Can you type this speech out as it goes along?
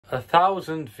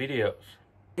1,000 videos.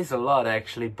 It's a lot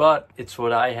actually, but it's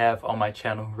what I have on my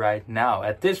channel right now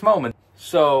at this moment.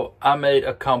 So I made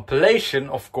a compilation,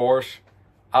 of course,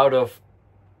 out of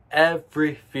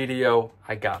every video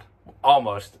I got.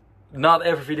 Almost. Not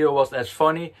every video was as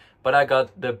funny, but I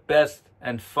got the best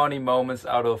and funny moments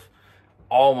out of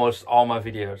almost all my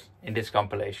videos in this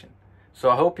compilation. So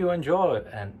I hope you enjoy it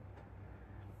and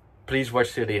please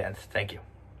watch till the end. Thank you.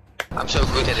 I'm so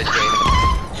good at this game.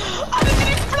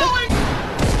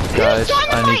 Guys,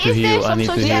 I need to heal, I need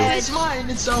to heal. Yeah, it's mine,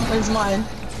 it's mine.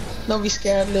 Don't be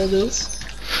scared, little dudes.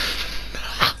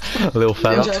 Little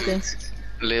fella.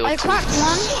 I cracked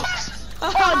one.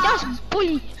 Oh, that's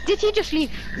bully. Did he just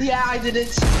leave? Yeah, I did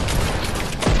it.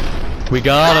 We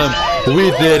got him!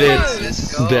 We did it!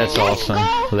 That's Let's awesome.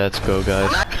 go. Let's go,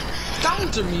 guys.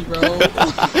 Counter me, bro.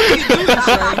 What are you doing,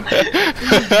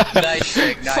 Frank? Nice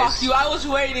trick, nice. Fuck you, I was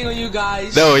waiting on you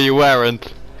guys. No, you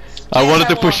weren't. I Yes,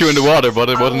 wanted to I push you in the was. water, but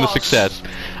it I wasn't a was. success.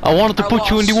 I wanted to I put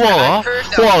you in the was. water.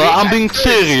 Water, I'm being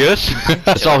serious.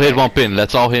 Let's all hit one pin.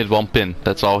 Let's all hit one pin.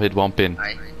 Let's all hit one pin.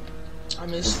 I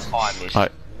missed. Oh, I missed.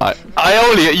 I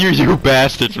only you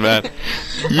bastards, man.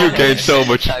 You gained so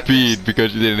much speed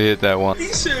because you didn't hit that one. 3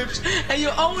 subs, and you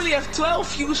only have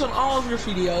 12 views on all of your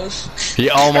videos. He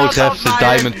almost Shut has up, the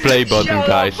man. diamond play button, Shut up,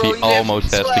 guys. bro, He you have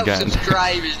almost has the 12 gun.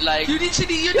 subscribers, like, You need to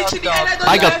be, Shut up.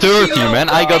 I got 30, man.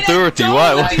 I got 30.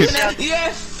 Why? You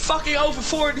have fucking over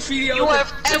 40 videos. you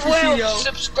have every 12 video.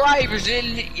 subscribers, and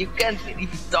you can't even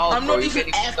talk. I'm bro. not You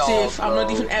even can't active. talk, I'm not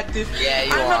bro. even active. Yeah,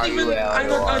 you I'm are, not even. you are, I you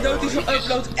don't are. even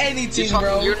upload anything, You're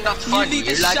bro. not funny. You need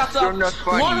to You're like- shut up. you're not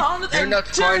funny. You're not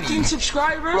 113 funny.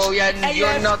 subscribers. Bro, yeah, and you you're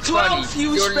have not 12 funny.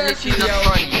 views You're per literally video. not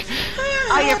funny.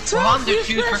 I have 12 100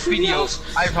 views per video.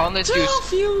 I have 100 views. 12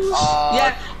 views. Oh,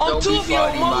 Yeah, on don't 2 be of your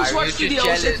funny, most Mario. watched You're videos.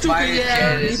 jealous. It took Why a are you year.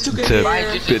 jealous? It took a The- year. Why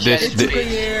are you the- jealous? this- It took a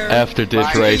year. After this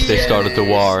Why race, they are you started the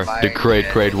war, jealous? the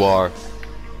Great War.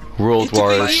 World It took a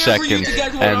War year for you Second to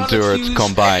get and 100 Third views.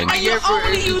 combined. And you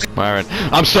only use. Myron,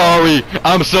 I'm sorry.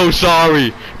 I'm so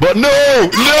sorry. But no,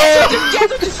 Get no,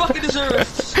 what you fucking deserve.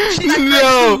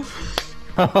 no.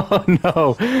 Oh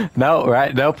no, no,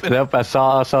 right, nope. I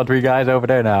saw 3 guys over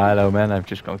there. Now, hello, man. I'm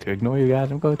just going to ignore you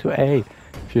guys. I'm going to A,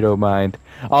 if you don't mind.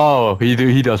 Oh,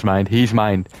 he does mind. He's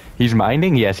mind. He's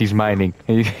minding. Yes, he's minding.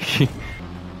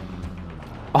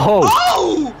 Oh,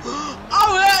 Oh!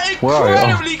 Oh, yeah, Where are you?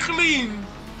 incredibly clean.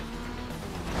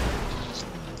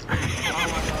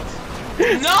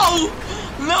 No!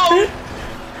 No!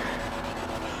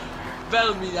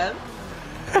 Battle me then.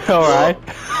 all right.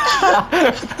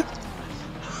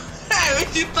 Hey,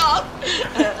 what you thought?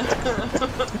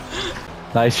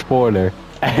 Nice spoiler.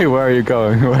 Hey, where are you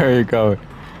going? Where are you going?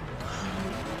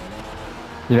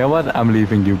 You know what? I'm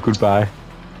leaving you. Goodbye.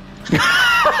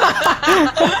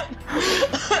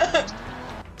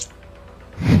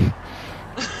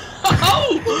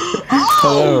 Oh! Oh!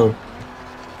 Hello.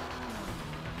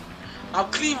 How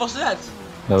clean was that?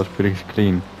 That was pretty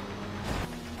clean.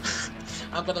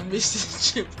 I'm gonna miss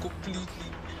this chip completely.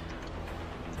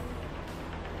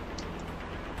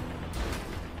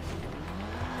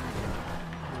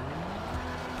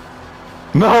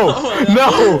 No!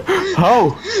 No! How?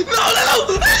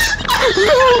 No!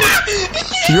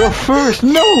 You're first!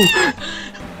 No!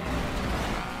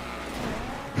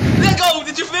 Let go!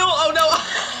 Did you feel? Oh no!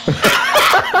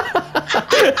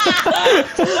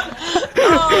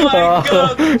 Oh my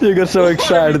god! You got so What are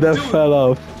excited you that doing? fell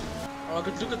off. Oh, I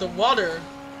could look at the water.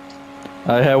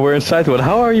 We're inside one.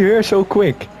 How are you here so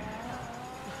quick?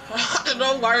 I don't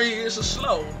know why are you here so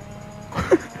slow.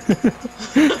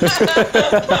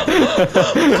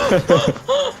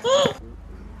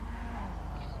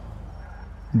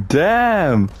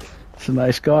 Damn! It's a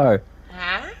nice car.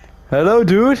 Huh? Hello,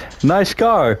 dude. Nice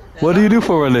car. What do you do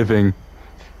for a living?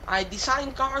 I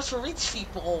design cars for rich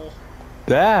people.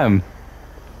 Damn.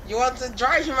 You want to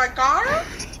drive in my car?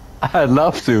 I'd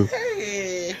love to.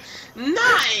 Hey,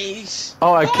 nice.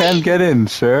 Oh, I can't get in,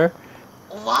 sir.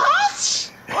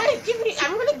 What? Wait, give me.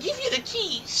 I'm gonna give you the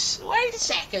keys. Wait a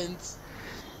second.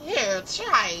 Here,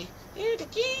 try. Here are the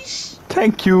keys.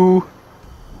 Thank you.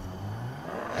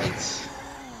 Right.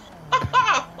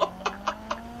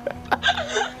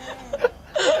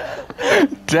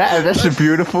 Damn, that's a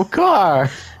beautiful car.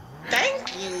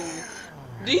 Thank you.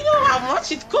 Do you know how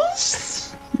much it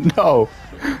costs? No.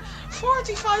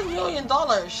 $45 million.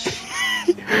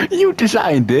 You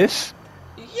designed this.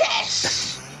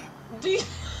 Yes. Do you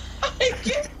like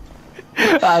it?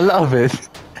 I love it.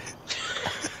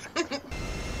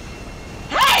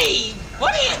 Hey!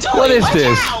 What are you doing? What is Watch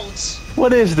this? Out!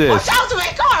 What is this? Watch out to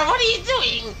my car! What are you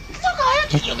doing? Look how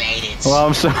lucky you made it!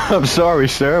 Well, I'm sorry,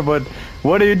 sir, but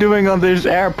what are you doing on this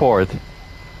airport?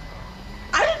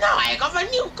 of my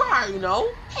new car, you know.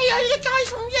 Hey, are you the guy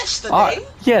from yesterday?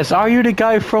 Yes, are you the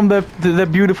guy from the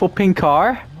beautiful pink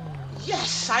car?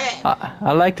 Yes, I am.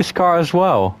 I like this car as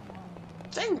well.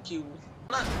 Thank you.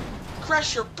 Not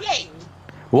crash your plane.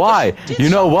 Why? You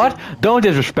know what? Don't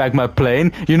disrespect my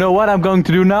plane. You know what I'm going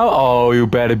to do now? Oh, you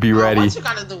better be ready. What you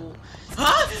gonna do?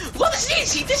 Huh? What is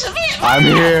this? He disappeared. I'm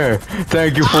here.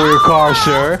 Thank you for your car,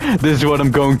 sir. This is what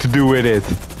I'm going to do with it.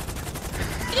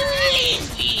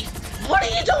 Leave me. What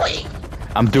are you doing?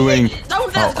 I'm doing...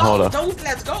 Don't let go. Hold on. Don't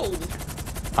let go.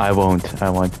 I won't.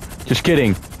 Just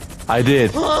kidding. I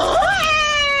did.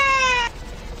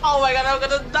 Oh my god, I'm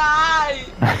gonna die!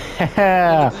 I'm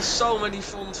gonna do so many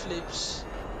front flips.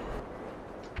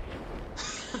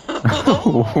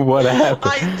 What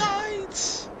happened? I died!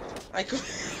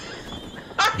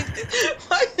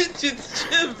 Why did you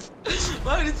jump?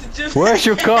 Why did you jump? Where's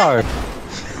your car?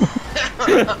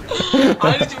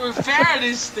 I need to repair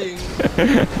this thing.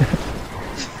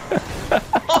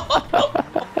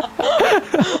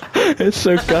 It's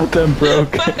so goddamn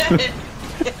broken.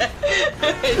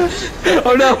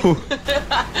 Oh no!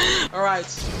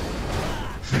 Alright.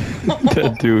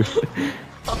 That dude.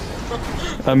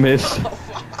 I missed.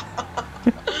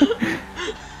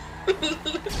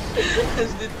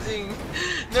 That's the thing.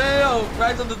 No,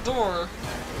 right on the door.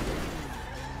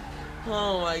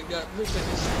 Oh my god, look at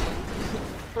this thing.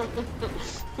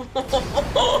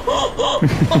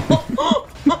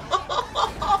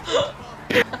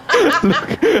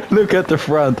 Look at the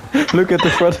front. Look at the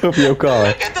front of your car.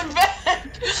 Look at the back.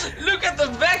 Look at the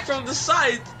back from the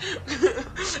side.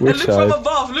 Which and look side? from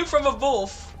above. Look from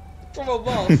above. From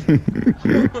above.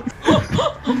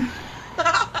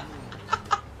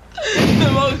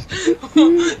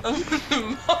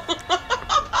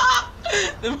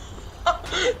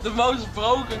 the most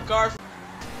broken car.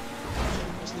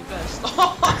 Was niet best.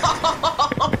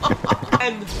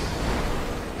 And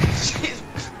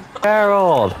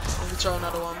Gerald! let me throw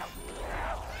another one.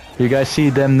 You guys see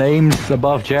them names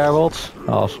above Gerald's?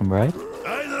 Awesome, right?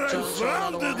 Either I'm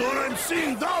surrounded or I'm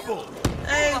seeing double.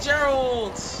 Hey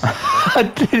Gerald!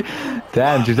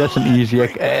 Damn, dude, that's an easy,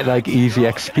 easy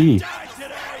XP.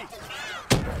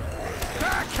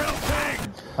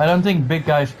 I don't think big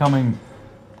guy's coming.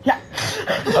 Yeah.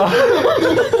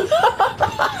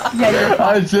 Yeah, you're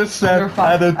fine. I just said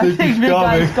I don't think he's big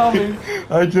coming. guy's coming.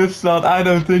 I just thought I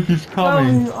don't think he's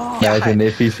coming. Oh. Imagine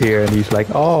if he's here and he's like,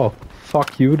 oh,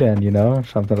 fuck you then, you know,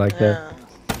 something like that.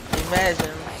 Yeah.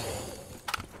 Imagine.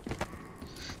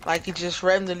 Like he just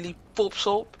randomly pops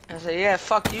up and say, yeah,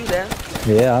 fuck you then.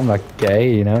 Yeah, I'm not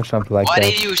gay, you know, something like What that.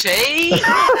 did you say?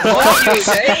 What did you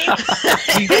say?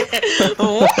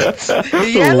 What?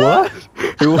 Yellow?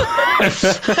 What?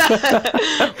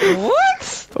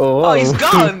 What? Oh, he's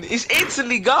gone. He's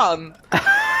instantly gone.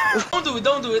 Don't do it,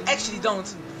 don't do it. Actually,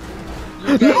 don't.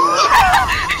 You're gay.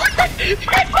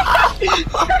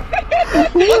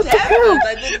 What happened?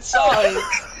 I didn't saw it.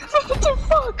 What the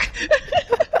fuck?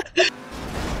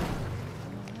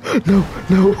 No,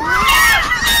 no.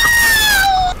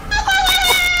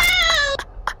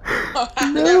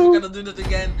 I'm never gonna do that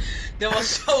again. That was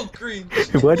so cringe.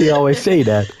 Why do you always say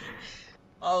that?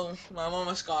 Oh, my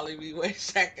mama's calling me. Wait a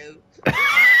second.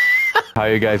 How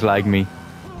you guys like me?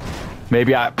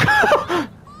 Maybe I...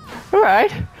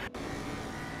 Alright.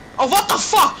 Oh, what the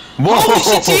fuck? Whoa. Holy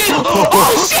shit, he is...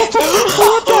 Oh, shit!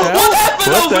 What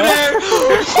happened What over the there?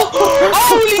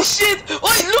 Holy shit!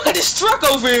 Wait, look at this truck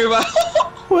over here, man.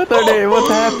 What are they? What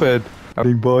happened? I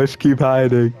think boys keep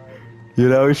hiding. You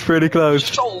know, he's pretty close.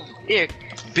 So, here,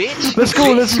 bitch. Let's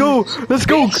go, let's go, let's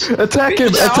go! Attack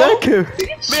him, attack him!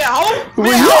 Meow!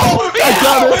 I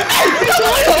got it!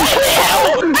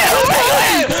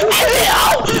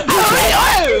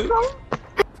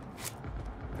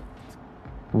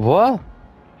 What?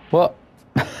 What?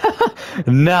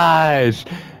 Nice!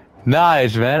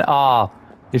 Nice, man. Ah,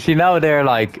 you see now they're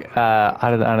like, I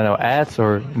don't know, ads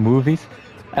or movies.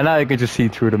 And now you can just see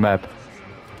through the map.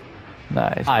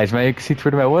 Nice. Nice, man. You can see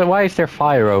through the map. Why is there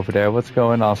fire over there? What's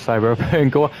going on,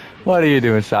 Cyberpunk? What are you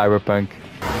doing, Cyberpunk?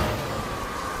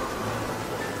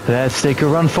 Let's take a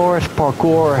run for it.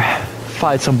 Parkour.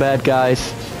 Fight some bad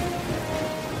guys.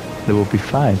 That will be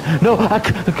fine. No,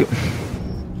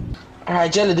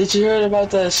 Alright, Jelly, did you hear about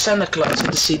the Santa Claus in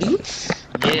the city?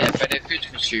 Yeah, by the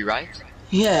Christmas tree, right?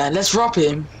 Yeah, let's rob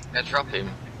him. Let's rob him.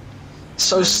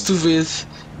 So stupid.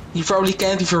 He probably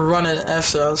can't even run it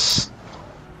after us.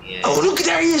 Yeah. Oh, look,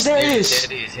 there he is, there he is.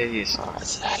 There he is.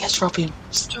 Alright, let's rob him.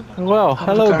 Well,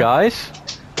 hello guys.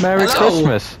 Merry Hello.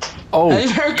 Christmas. Oh, Hey,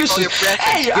 Merry Christmas.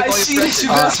 Hey, I see that you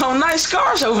got some nice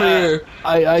cars over here.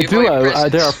 I Give do. all your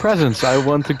There are presents. presents. I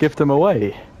want to give them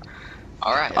away.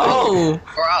 Alright. Oh!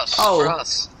 For us. Oh. For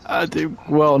us.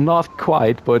 Well, not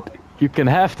quite, but you can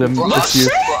have them For if us. you.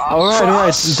 For us. Alright, For alright,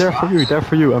 us. they're for you, they're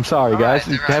for you. I'm sorry, guys.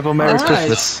 Alright, Have a Merry Alright.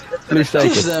 Christmas. Please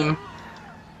take Choose it. them.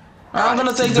 I'm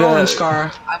gonna take the The- orange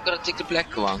car. I'm gonna take the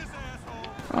black one.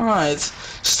 Alright.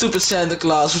 Stupid Santa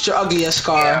Claus with your ugly ass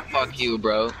car. Yeah, fuck you,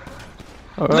 bro.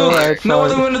 Alright, Know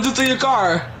what I'm fine. gonna do to your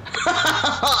car?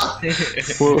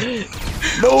 Well,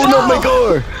 no, not my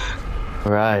car!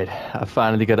 Alright, I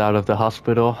finally got out of the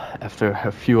hospital after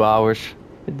a few hours.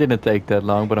 It didn't take that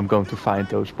long, but I'm going to find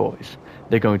those boys.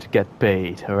 They're going to get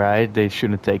paid, alright? They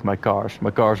shouldn't take my cars. My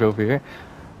car's over here.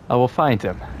 I will find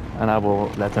them, and I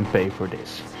will let them pay for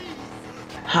this.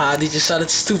 Ha, did you saw that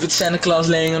stupid Santa Claus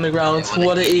laying on the ground? Yeah,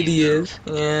 What an idiot.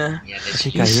 Yeah. Yeah, I that's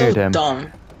think I He's hear so them.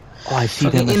 dumb. Oh, I see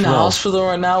Fucking them as in the well. hospital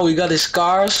right now, we got his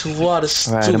cars. What a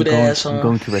Alright, stupid I'm asshole.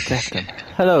 going to attack them.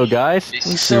 Hello, guys. He's Do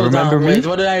you so remember dumb. me? Wait,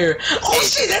 what did I hear? Oh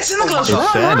shit, that's Santa Claus! It's Run,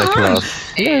 Santa run, run.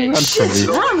 Claus. Yeah, run shit,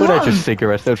 from me. run, Put out your run.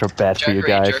 cigarettes. Those are bad for you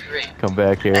guys. Come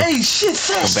back here. Hey, shit,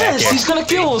 fast, Come back fast! here. He's gonna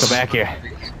kill us! Come back here.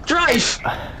 Drive!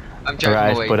 I'm driving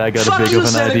Alright, away. but I got Fuck a big you, of an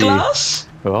Santa idea. Claus!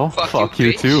 Well, Fuck fuck you,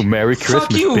 you bitch. too. Merry Fuck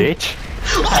Christmas, you. bitch.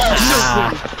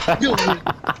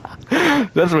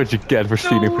 That's what you get for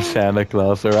stealing for Santa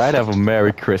Claus, alright? Have a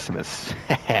Merry Christmas.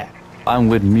 I'm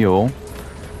with Mule.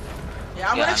 Yeah,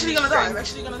 I'm Yeah, actually I'm gonna die. I'm straight.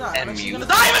 actually gonna die. I'm And actually you. gonna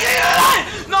die. I'm actually gonna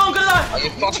die! No, I'm gonna die! Are you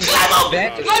fucking Climb up!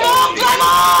 back? Climb up! Climb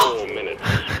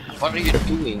up! What are you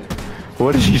doing?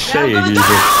 What is he I'm saying gonna even?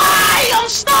 die! I'm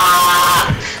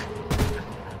stuck!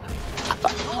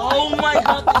 Oh my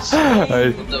god, this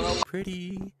thing.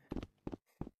 Pretty.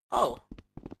 Oh,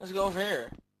 let's go over here.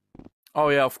 Oh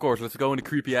yeah, of course. Let's go in the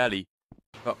creepy alley.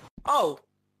 Oh.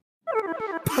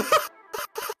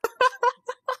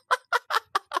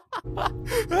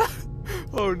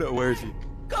 Oh no, where is he?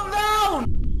 Come down!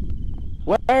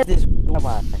 Where is this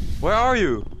woman? Where are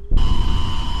you?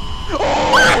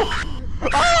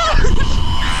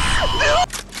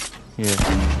 Here.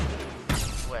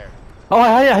 Where? Oh,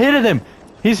 I hit him.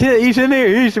 He's in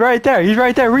here. He's right there. He's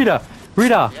right there. Rita.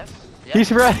 Yes?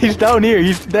 He's right. He's down here.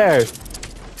 He's there.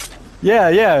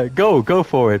 Yeah. Go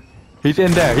for it. He's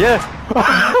in there. Yeah.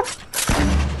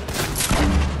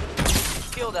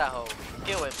 Kill that hoe.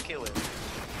 Kill him.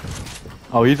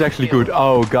 Oh, he's actually good.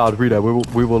 Oh God, Rita,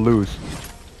 we will lose.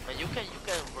 But you can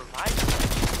revive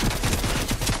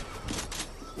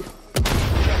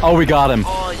him. Oh, we got him.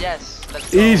 Oh yes.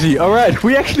 Let's go. Easy. All right,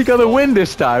 we actually gonna win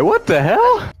this time. What the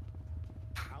hell?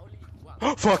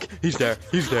 Fuck. He's there.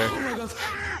 Oh my god.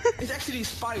 It's actually a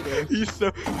spider. He's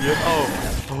so. Yeah.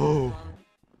 Oh.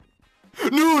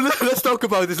 No, let's talk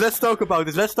about this. Let's talk about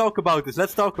it.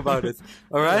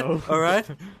 All right.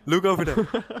 Look over there.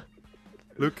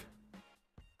 Look.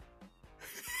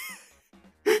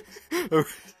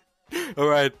 All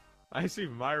right. I see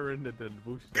Myron and then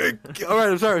Booster. All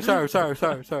right.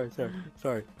 I'm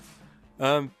sorry.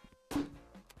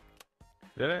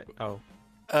 Did I? Oh.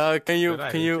 Can you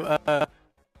Did I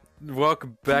walk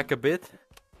back a bit?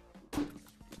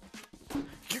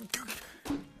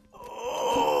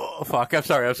 Oh fuck! I'm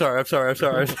sorry. I'm so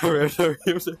sorry.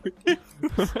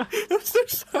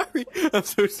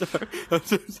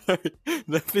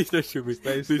 No, please don't shoot me.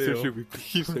 Please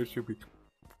don't shoot me.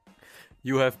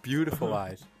 You have beautiful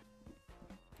eyes.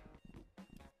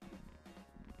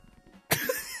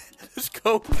 Let's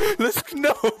go.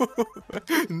 No.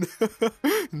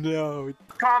 No.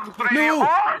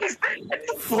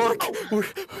 Fuck.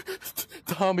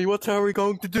 Tommy, what are we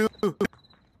going to do?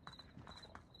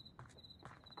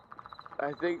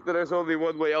 I think there's only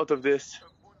one way out of this.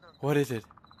 What is it?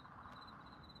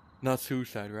 Not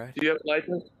suicide, right? Do you have a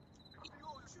lighter?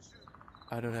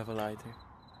 I don't have a lighter.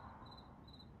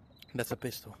 That's a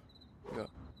pistol. Go.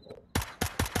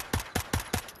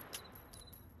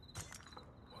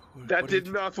 That did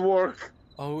not work.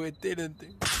 Oh, it didn't.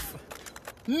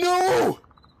 No!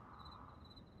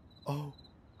 Oh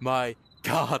my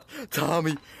God,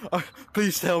 Tommy!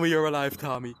 Please tell me you're alive,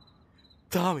 Tommy.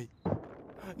 Tommy.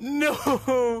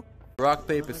 No! Rock,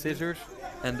 paper, scissors,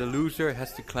 and the loser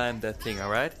has to climb that thing,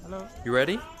 alright? Hello. You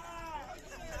ready?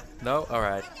 No?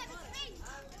 Alright.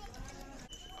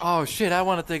 Oh shit, I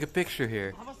want to take a picture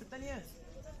here.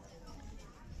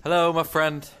 Hello, my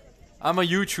friend. I'm a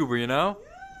YouTuber, you know?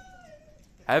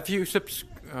 Have you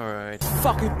Alright.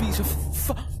 Fucking piece of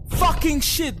fucking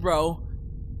shit, bro.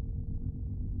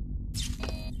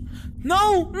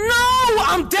 No!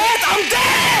 I'm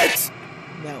dead!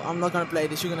 No, I'm not gonna play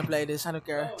this. You're gonna play this. I don't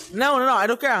care. No, I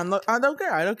don't care.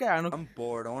 I don't care. I'm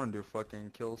bored. I want to do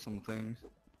fucking kill some things.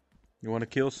 You want to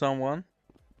kill someone?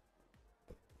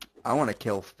 I want to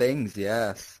kill things,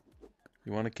 yes.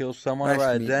 You want to kill someone? Nice to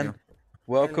Alright, meet then. you.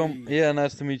 Welcome. Yeah,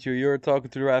 nice to meet you. You're talking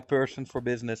to the right person for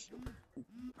business.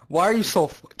 Why are you so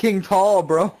fucking tall,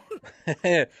 bro?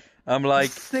 I'm like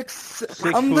six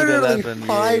I'm literally 11,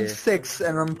 5'6",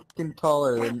 and I'm fucking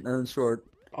taller and short.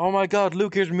 Oh my God!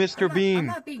 Look, here's Mr. Bean. I'm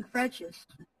not being precious.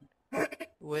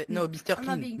 Wait, no, Mr.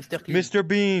 Clean. Mr. Clean. Mr.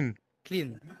 Bean.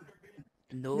 Clean.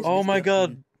 No. Oh Mr. my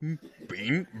God.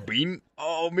 Clean. Bean.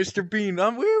 Oh, Mr. Bean.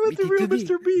 I'm here with the real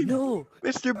Mr. Bean. No.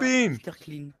 Mr. Bean. Mr.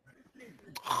 Clean.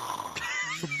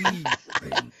 So Bean.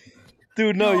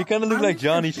 Dude, no, you kind of look like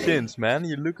Johnny Sins, man.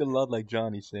 You look a lot like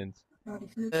Johnny Sins.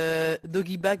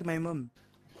 Doggy bag my mom.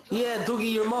 Yeah, Doggy,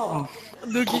 your mom.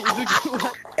 Doggy.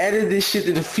 Edit this shit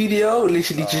in the video.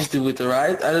 Literally just do it,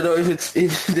 alright? I don't know if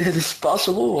that is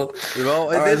possible. But... Well,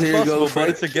 it is possible, but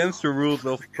it's against the rules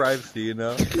of privacy, you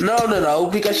know? No,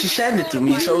 because she sent it to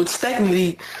me, so it's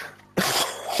technically... I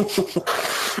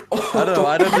don't know,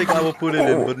 I don't think I will put it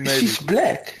in, but maybe. She's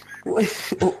black.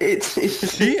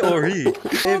 It's she or he?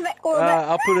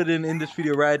 I'll put it in this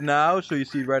video right now, so you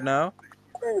see it right now.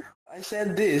 I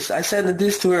sent this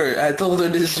to her. I told her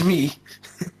this is me.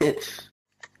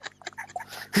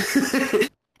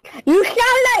 You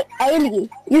sound like alien.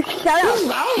 You shut up.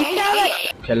 You sound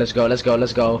like... Okay, let's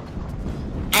go.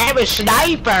 I'm a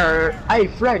sniper! Hey,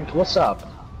 Frank, what's up?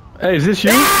 Hey, is this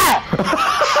you? No,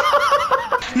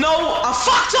 I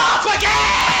fucked up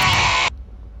again!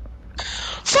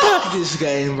 Fuck this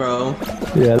game, bro.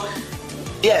 Yeah.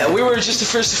 Yeah, we were just the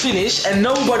first to finish, and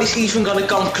nobody's even gonna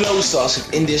come close to us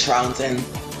in this round, and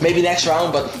maybe next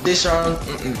round, but this round,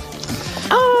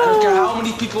 I don't care how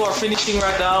many people are finishing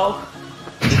right now,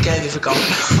 you can't even come.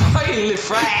 Finally,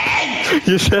 Frank!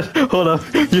 You said, hold up,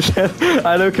 you said,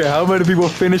 I don't care how many people are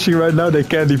finishing right now, they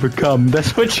can't even come.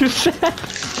 That's what you said.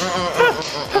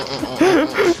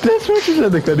 That's what you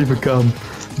said, they can't even come.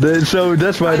 So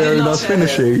that's why they're not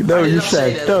finishing. No, you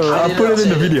said, no, I'll put it in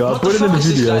the video, I'll put it in the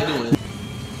video.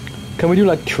 Can we do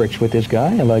like tricks with this guy?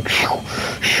 And like,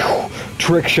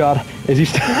 trick shot. Is he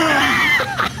still...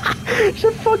 It's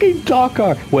a fucking dog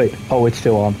car. Wait, oh, it's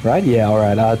still on, right? Yeah,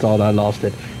 alright, I thought I lost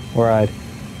it. Alright.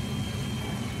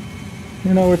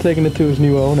 You know, we're taking it to his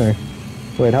new owner.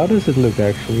 Wait, how does it look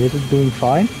actually? Is it doing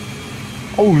fine?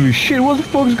 Holy shit, what the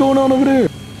fuck is going on over there?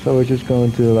 So we're just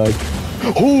going to like...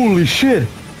 Holy shit!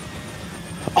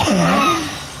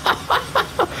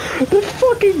 The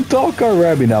fucking dog car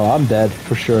grabbed me now. I'm dead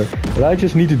for sure. But I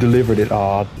just need to deliver it.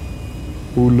 Ah,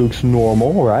 who looks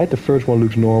normal, right? The first one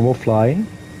looks normal, flying.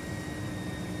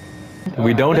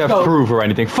 We don't have proof or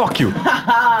anything. Fuck you.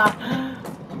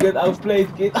 Get outplayed,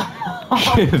 kid.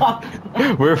 Shit.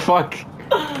 We're fucked.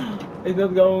 It's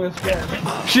not going as planned.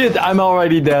 Shit, I'm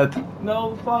already dead.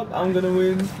 No, fuck, I'm gonna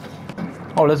win.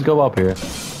 Oh, let's go up here.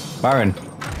 Baron,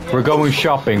 we're going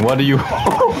shopping. What do you...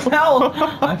 I fell!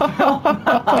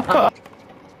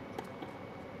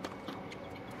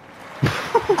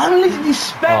 I'm literally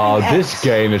spamming Oh, X. this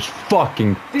game is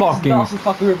fucking.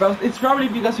 It's probably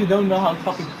because you don't know how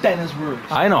fucking tennis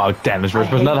works. I know how tennis works,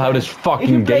 but not how this fucking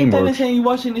game If you play tennis works. and you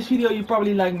watching this video, you're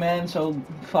probably like, man, so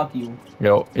fuck you.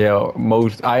 Yo,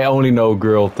 I only know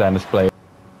girl tennis players.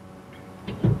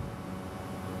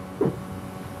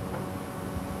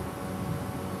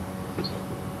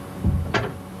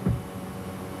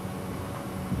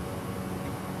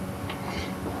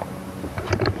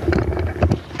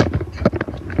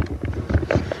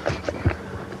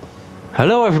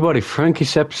 Hello everybody,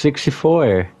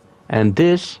 FrankieSep64, and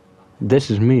this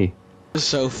is me.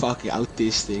 So fucking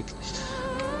autistic.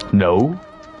 No.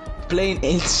 Playing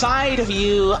inside of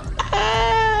you.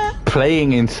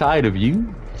 Playing inside of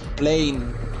you?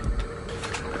 Playing.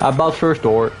 About first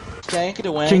door. Crank the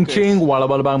wankers. Ching ching, walla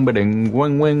walla bang ba ding,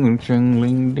 wing wing, ching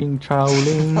ling ding chow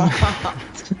ling.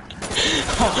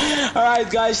 Alright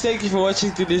guys, thank you for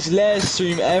watching to this last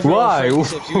stream ever. Why? On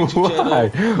YouTube channel.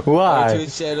 Why?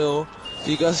 Twitch channel.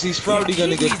 Because he's probably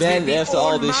gonna get banned after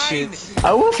all this shit.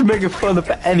 I wasn't making fun of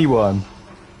anyone.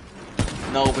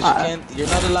 No, but you can't. You're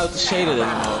not allowed to say that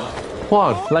anymore.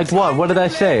 What? Like what? What did I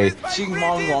say? Ching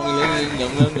mong mong ling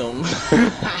ling nom nom.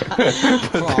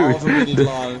 For half a minute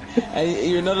long. And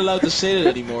you're not allowed to say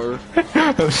that anymore.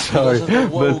 I'm sorry, the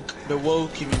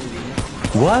woke community.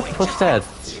 What? What's that?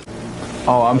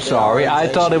 Oh, I'm sorry. I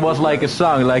thought it was like a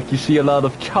song, like you see a lot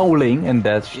of chowling and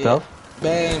that stuff.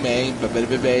 Bang bang bang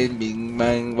bang bing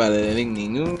bang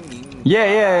bang.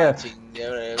 Yeah.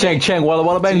 Chang chang walla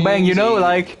walla bang bang, you know,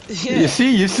 like you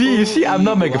see. I'm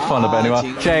not making fun of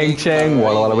anyone. Chang chang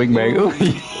walla walla bing bang.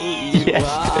 Oogie. Yes.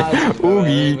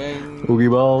 Oogie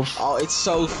balls. Oh, it's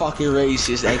so fucking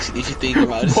racist actually if you think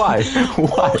about it. Why?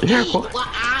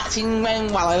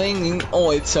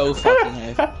 Oh, it's so fucking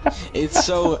heavy. It's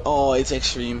so, oh, it's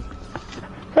extreme.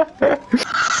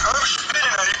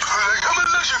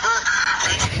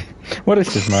 What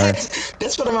is this, Myron?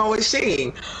 That's what I'm always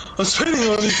saying. I'm spinning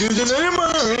on the good and I'm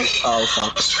oh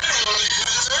fuck.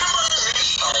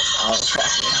 Oh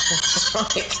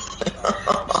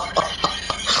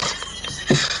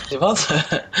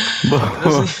fuck.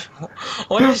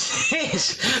 What is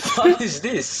this? What is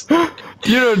this?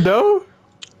 You don't know?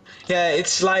 Yeah,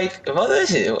 it's like, what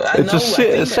is it? It's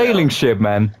a sailing ship,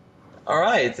 man.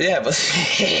 Alright, yeah, but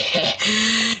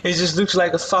it just looks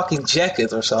like a fucking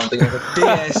jacket or something, like a big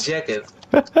ass jacket.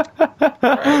 Right,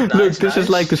 nice, Look, this is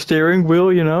like the steering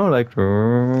wheel, you know, like.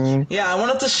 Yeah, I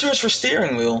wanted to search for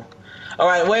steering wheel.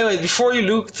 Alright, wait, before you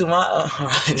look to my.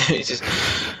 Alright, let me just.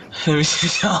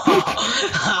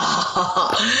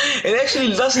 It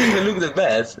actually doesn't even look that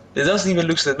bad. It doesn't even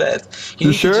look that bad.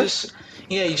 You sure?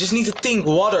 Yeah, you just need to think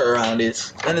water around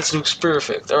it, and it looks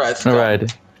perfect. Alright.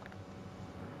 Alright.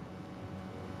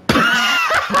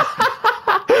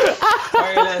 Why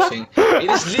are you laughing? It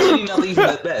is literally not even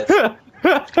that bad.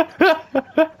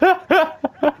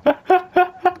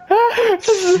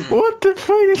 What the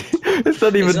fuck? It's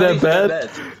not even that bad.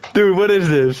 Dude, what is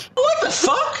this? What the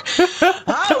fuck?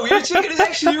 How? Your chicken is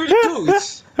actually really good.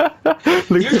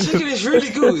 Your chicken is really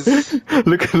good.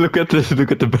 Look at this.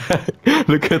 Look at the back.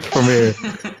 Look at it from here.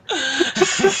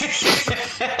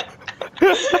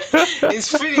 It's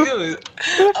pretty good.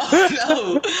 Oh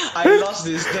no, I lost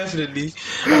this definitely.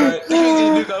 Alright, let me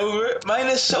just look over. Mine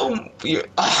is so. Yeah.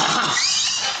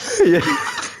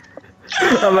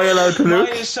 Am I allowed to look?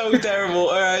 Mine is so terrible.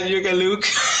 Alright, you can look.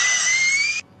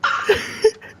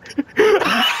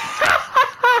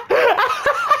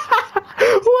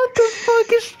 What the fuck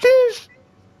is this?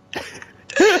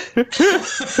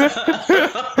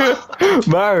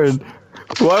 Myron,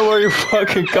 why were you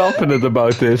fucking confident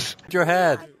about this? Your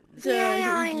head.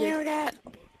 Yeah, I knew that.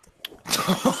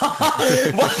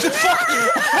 What the fuck?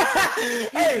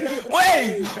 Hey,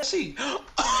 wait! See,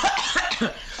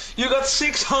 you got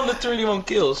 631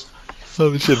 kills.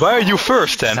 Holy shit, why are you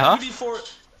first then, huh?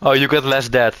 Oh, you got less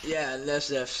death. Yeah, less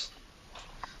deaths.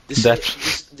 This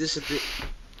a bit.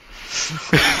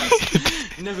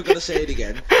 Never gonna say it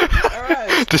again.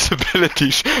 Alright.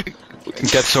 Disabilities.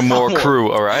 Get some more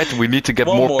crew, alright? We need to get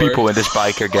more people in this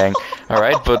biker gang.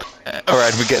 Alright, but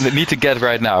alright, need to get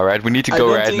right now, alright? We need to go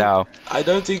right now. I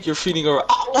don't think you're feeling alright.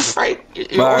 Oh, I'm afraid.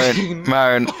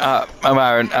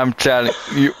 Myron, I'm telling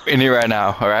you in here right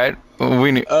now, alright?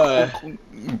 We need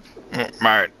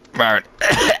Myron.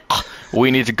 We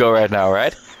need to go right now,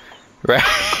 right? Right.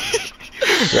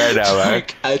 Right now,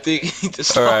 right? I think you need to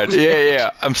stop. Alright,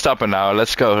 yeah, I'm stopping now.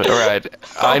 Let's go. Alright.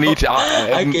 I need to.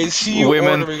 I can see you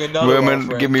ordering another women,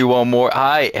 one, give me one more.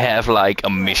 I have like a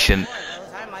mission.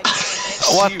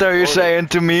 What are you saying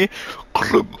to me?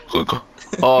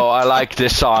 Oh, I like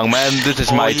this song, man. This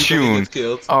is my tune.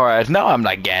 Alright, now I'm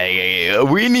like, yeah.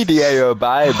 We need the AO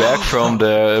buyback from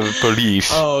the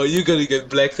police. Oh, you're gonna get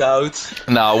blacked out.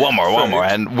 No, one more,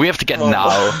 and we have to get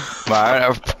now.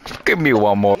 Man, give me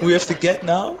one more. We have to get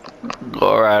now?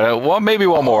 Alright, maybe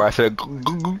one more. I think.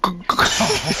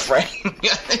 Frank.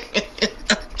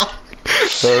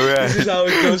 Alright. This is how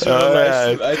it goes in real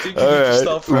life. I think you need to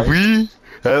stop, Frank. We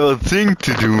have a thing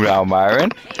to do now,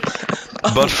 Myron.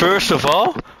 But first of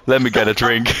all, let me get a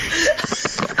drink.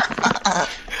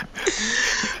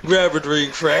 Grab a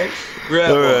drink, Frank.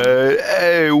 Grab one.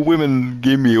 Hey, women,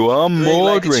 give me one more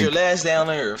like drink. It's your last day on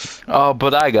Earth. Oh,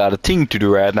 but I got a thing to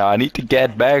do right now. I need to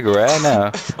get back right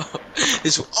now.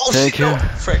 Thank you. No,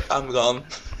 Frank, I'm gone.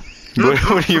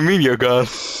 What do you mean you're gone?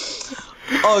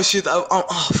 Oh shit,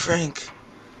 oh Frank.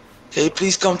 Can you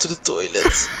please come to the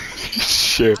toilet?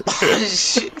 Sure. Oh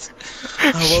shit.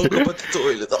 I woke up at the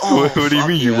toilet. Oh, what do you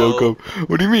mean you woke up?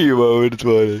 What do you mean you woke up at the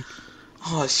toilet?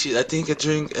 Oh shit, I think I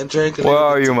drank a little bit. Where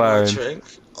are you, Myron?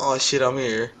 Oh shit, I'm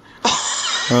here.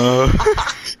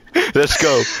 Let's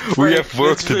go. Frank, we have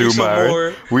work to do,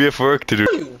 Myron. We have work to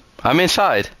do. I'm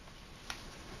inside.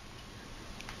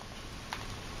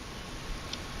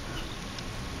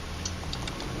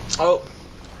 Oh.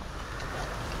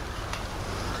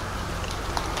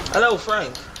 Hello,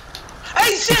 Frank.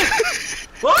 Hey, shit!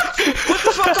 What? What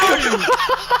the fuck are you?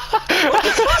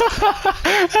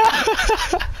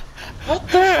 What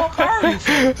the fuck are you?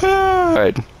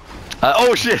 Alright.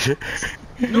 Oh shit!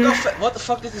 Look how what the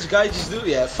fuck did this guy just do?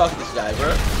 Yeah, fuck this guy,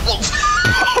 bro.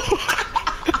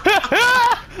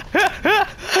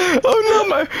 Oh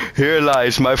no, here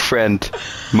lies my friend,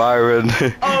 Myron.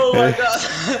 Oh my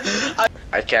god.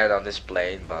 I can't on this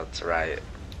plane, but right.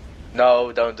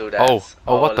 No, don't do that. Oh,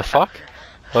 what the fuck?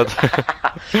 What?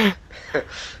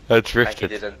 I drifted. Like he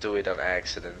didn't do it on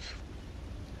accident.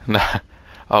 Nah.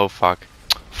 Oh fuck.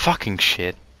 Fucking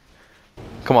shit.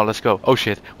 Come on, let's go. Oh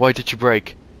shit, why did you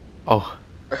break? Oh.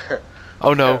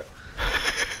 Oh no.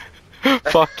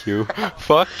 Fuck you.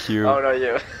 Fuck you. Oh no,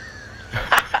 you.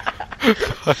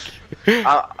 Fuck you.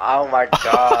 Oh my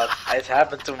god. It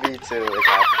happened to me too. It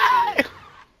happened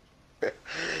to me.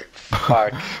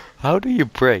 Fuck. How do you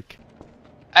break?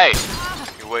 Hey!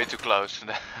 You're way too close.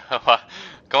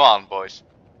 Come on, boys.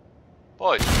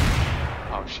 Boys.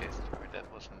 Oh shit. That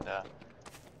wasn't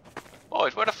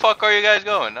Boys, where the fuck are you guys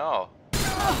going? No.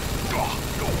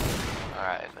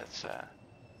 Alright, let's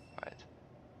right.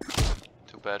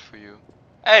 Too bad for you.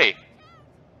 Hey!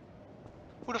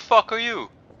 Who the fuck are you?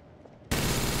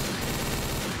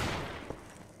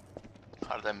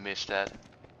 How did I miss that?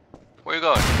 Where you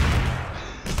going?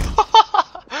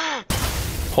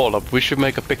 Hold up, we should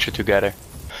make a picture together.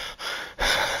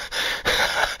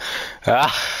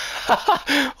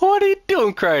 What are you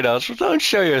doing, Kratos? Don't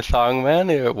show your tongue, man.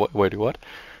 Wait, what?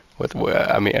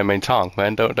 I mean tongue,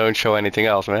 man. Don't show anything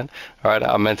else, man. All right,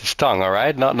 I meant his tongue. All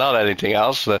right, not anything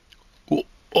else.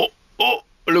 Oh!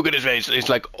 Look at his face. It's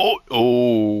like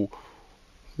oh.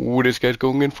 Ooh, this guy's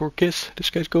going in for a kiss. This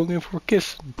guy's going in for a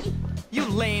kiss. You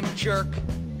lame jerk.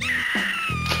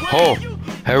 Oh,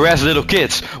 harass little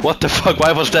kids. What the fuck?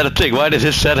 Why was that a thing? Why did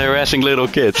it say harassing little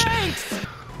kids?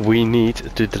 We need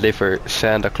to deliver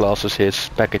Santa Claus's his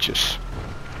packages.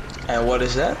 And what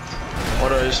is that?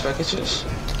 What are his packages?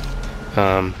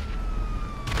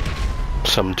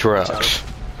 Some drugs.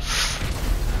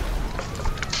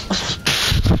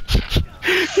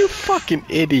 You fucking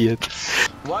idiot.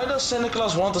 Why does Santa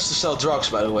Claus want us to sell drugs,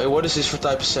 by the way? What is this for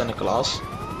type of Santa Claus?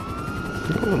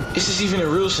 Is this even a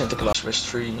real Santa Claus? Verse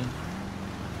 3. You're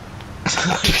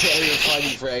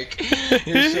funny, Frank.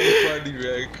 You're so funny,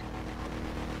 Frank.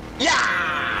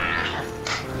 Yeah!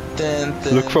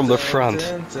 Look from the front.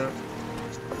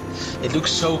 It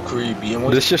looks so creepy.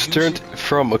 And this just turned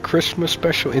from a Christmas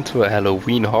special into a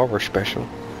Halloween horror special.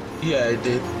 Yeah, it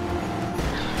did.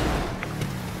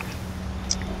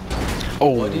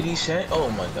 Oh. What did he say? Oh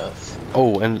my god.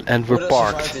 Oh, and we're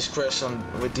parked. What this crash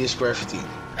with this graffiti?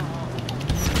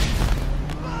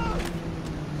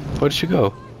 Where did you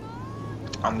go?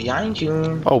 I'm behind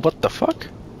you. Oh, what the fuck?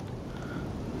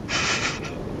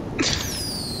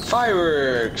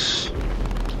 Fireworks!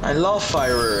 I love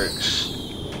fireworks.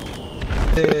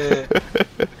 Oh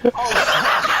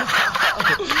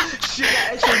shit,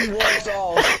 I actually walked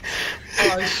off.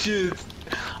 Oh shit.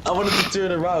 I wanted to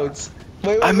turn around.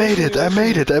 Wait, I made it.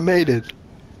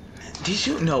 Did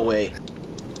you? No way.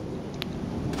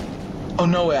 Oh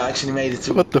no way, I actually made it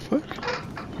too. What the fuck?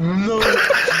 No.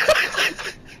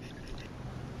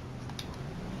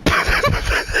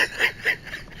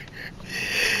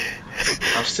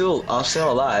 I'm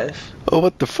still alive. Oh,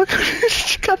 what the fuck?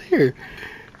 You got here.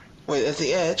 Wait, at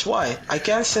the edge? Why? I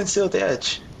can't stand still at the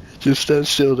edge. Just stand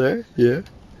still there? Yeah.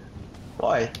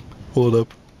 Why? Hold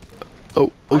up.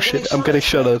 Oh shit, I'm getting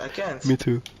shot at. I can't. Me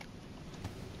too.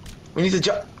 We need to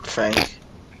jump, Frank.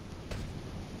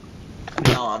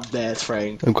 No, I'm dead,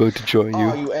 Frank. I'm going to join you.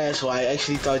 Oh, you asshole, I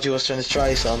actually thought you was trying to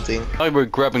try something. We're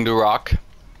grabbing the rock.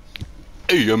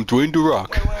 Hey, I'm Dwayne the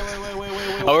Rock.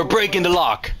 Wait. Oh, we're breaking the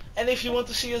lock. And if you want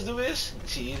to see us do this,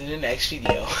 see you in the next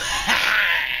video.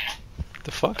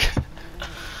 The fuck?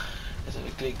 That's what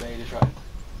the clickbait is, right?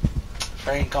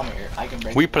 Frank, come here. I can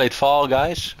break. We played Fall,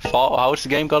 guys. Fall. How's the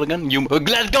game called again? You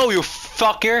let go, you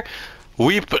fucker.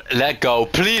 Let go.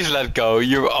 Please let go.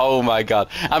 Oh my god.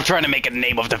 I'm trying to make a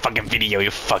name of the fucking video.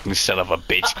 You fucking son of a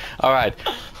bitch. All right.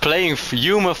 Playing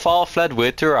Human Fall Flat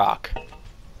with the rock.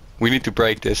 We need to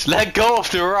break this. Let go of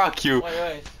the rock, you.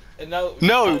 Wait. No.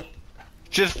 No.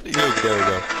 Just there we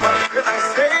go.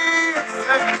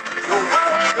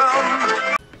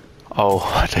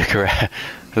 Oh,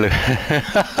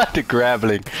 the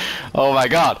grappling. Oh my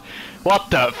god. What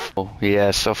the oh,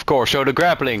 yes, of course. So the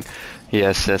grappling.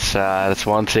 Yes, that's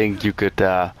one thing you could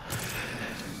You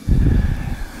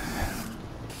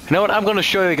know what? I'm gonna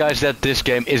show you guys that this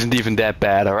game isn't even that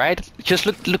bad, alright? Just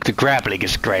look, the grappling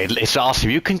is great. It's awesome.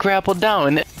 You can grapple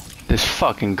down and this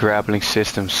fucking grappling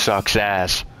system sucks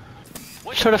ass.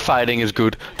 So the fighting is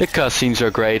good, the cutscenes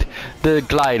are great, the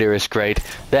glider is great,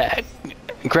 the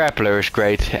grappler is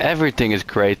great, everything is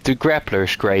great, the grappler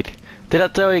is great. Did I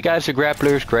tell you guys the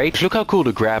grappler is great? Look how cool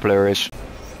the grappler is.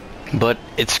 But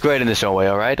it's great in its own way,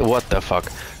 alright? What the fuck?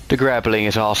 The grappling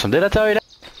is awesome. Did I tell you that?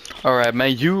 Alright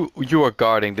man, you are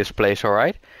guarding this place,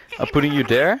 alright? I'm putting you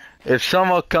there. If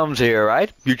someone comes here,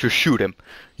 right? You just shoot him.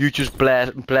 You just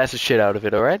blast the shit out of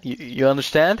it, alright? You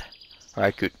understand?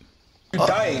 Alright, good. You're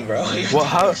dying, bro. Well,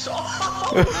 how? What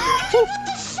the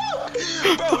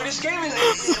fuck? Bro, this game is...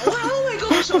 Oh my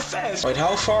god. go so fast? Wait,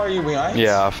 how far are you behind?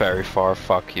 Yeah, very far.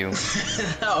 Fuck you.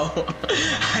 No,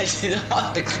 I did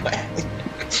not the question.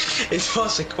 It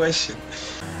was a question.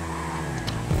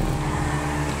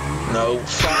 No,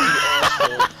 fuck you,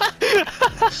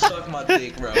 asshole. Suck my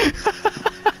dick, bro.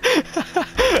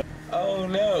 Oh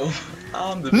no,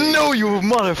 I'm the. No, you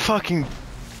motherfucking.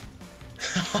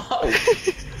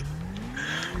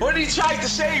 What are you trying to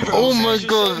say, bro? Oh my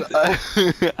god.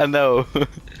 I know.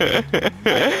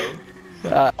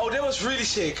 Oh, that was really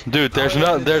sick. Dude, there's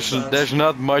not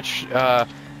much.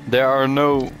 There are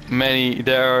no many.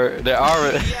 There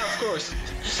are. Yeah, of course.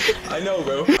 I know,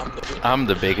 bro. I'm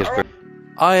the biggest. Right.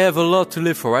 I have a lot to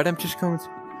live for, right? I'm just going to.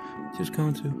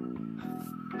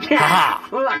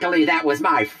 Luckily, that was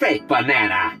my fake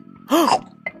banana. Oh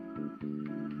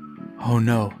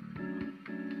no.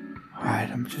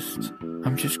 Alright, I'm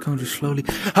just going to slowly.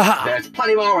 Haha! There's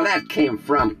plenty more where that came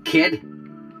from, kid.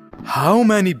 How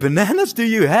many bananas do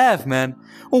you have, man?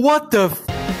 What the f...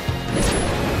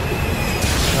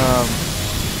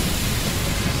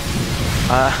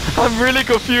 I'm really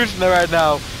confused right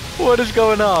now. What is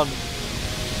going on?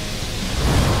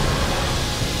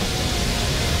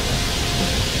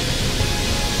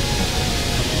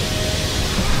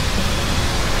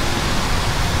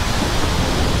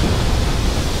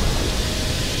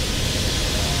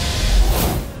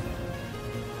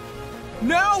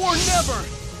 Now or never!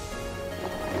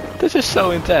 This is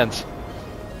so intense.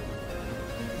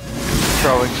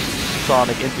 Throwing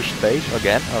Sonic into space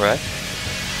again, alright.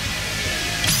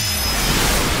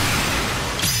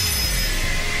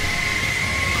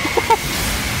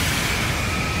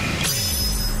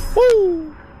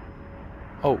 Woo!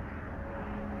 Oh.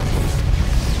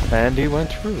 And he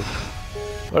went through.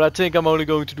 But I think I'm only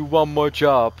going to do one more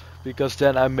job, because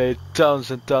then I made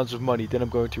tons and tons of money, then I'm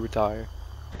going to retire.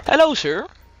 Hello, sir.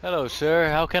 Hello, sir.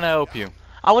 How can I help you?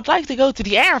 I would like to go to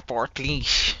the airport,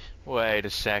 please. Wait a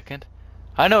second.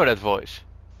 I know that voice.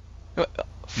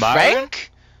 Frank?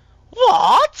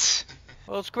 What?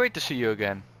 Well, it's great to see you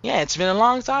again. Yeah, it's been a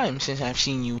long time since I've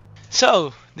seen you.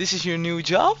 So, this is your new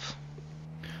job?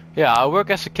 Yeah, I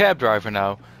work as a cab driver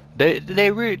now. They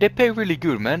pay really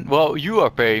good, man. Well, you are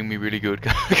paying me really good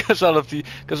because all of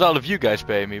you guys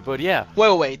pay me. But yeah.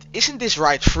 Wait, isn't this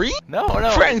ride free? No.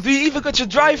 Frank, do you even got your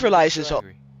driver license?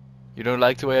 You don't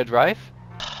like the way I drive?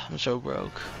 I'm so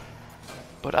broke.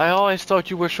 But I always thought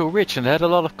you were so rich and had a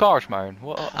lot of cars, man.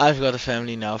 Well, I've got a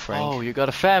family now, Frank. Oh, you got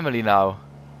a family now.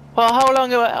 Well, how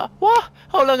long? What?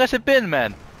 How long has it been,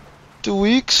 man? 2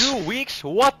 weeks. 2 weeks?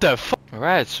 What the fuck?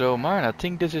 Alright, so Myron, I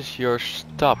think this is your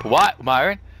stop. Why,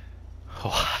 Myron?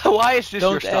 Why is this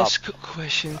your stop? Don't ask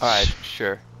questions. Alright,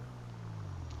 sure.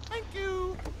 Thank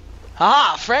you.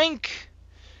 Ah, Frank.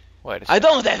 Wait a second. I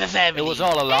don't have a family. It was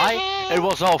all a lie? It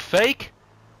was all fake?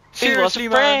 Seriously, it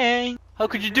was a prank. How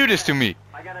could you do this to me?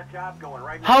 I got a job going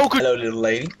right now. How could? Hello, little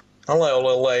lady. Hello,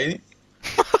 little lady.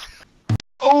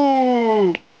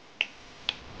 Oh!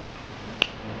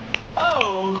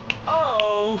 Oh!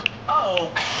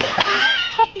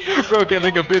 Bro,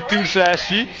 getting a bit too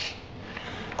sassy.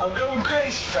 I'm going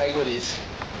crazy, Frank, with this.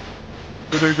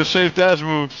 We're doing the same dance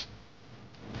moves.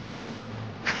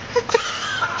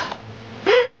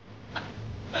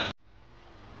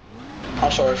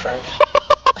 I'm sorry, Frank.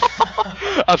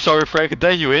 I'm sorry, Frank.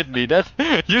 Then you hit me.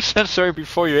 You said sorry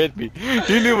before you hit me.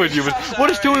 You knew what you were. What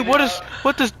is doing?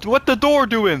 What the door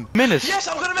doing? Minutes. Yes,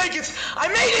 I'm gonna make it. I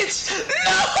made it.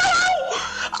 No!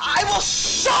 I was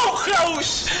so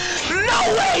close.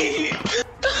 No way.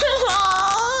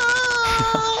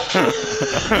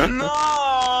 No.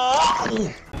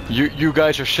 You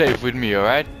guys are safe with me, all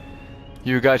right?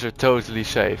 You guys are totally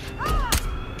safe.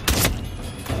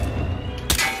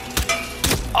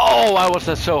 Oh, why was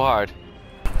that so hard?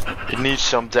 It needs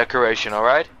some decoration,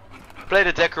 alright? Play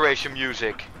the decoration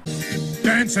music.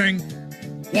 Dancing,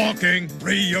 walking,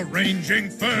 rearranging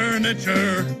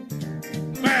furniture.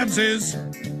 Babs is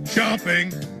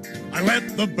shopping. I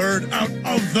let the bird out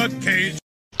of the cage.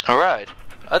 Alright.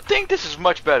 I think this is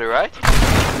much better, right?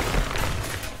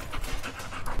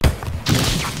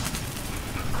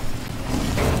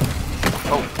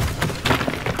 Oh.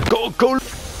 Go!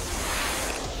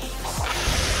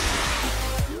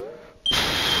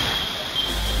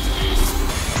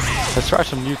 Let's try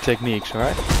some new techniques,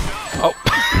 alright? Oh!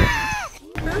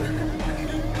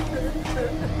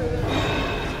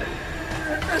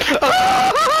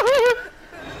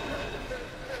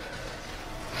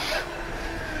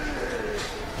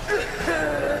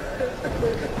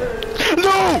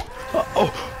 No! Oh!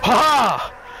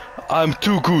 Ha! I'm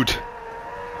too good.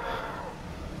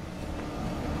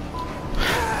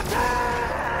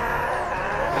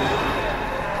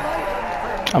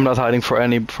 I'm not hiding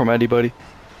from anybody.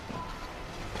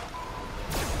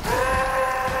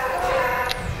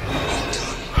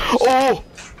 Oh!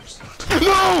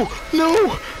 No!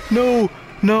 No! No!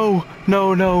 No!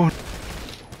 No! No!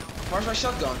 Where's my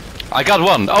shotgun? I got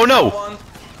one. Oh no!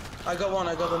 I got one.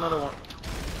 I got another one.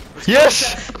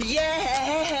 Yes!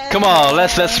 Yeah! Come on,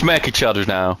 let's smack each other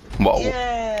now. Whoa.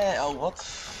 Yeah! Oh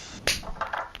what?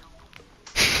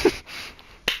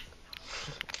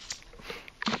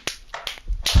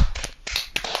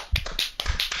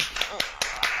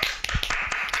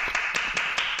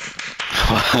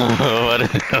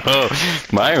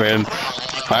 Myron,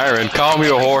 calm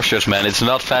your horses, man. It's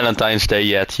not Valentine's Day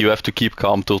yet. You have to keep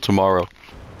calm till tomorrow.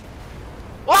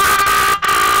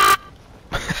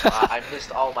 I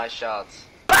missed all my shots.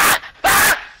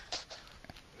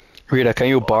 Rita, can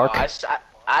you bark? I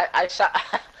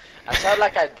sound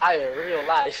like I die in real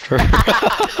life.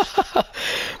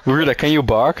 Rita, can you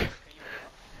bark?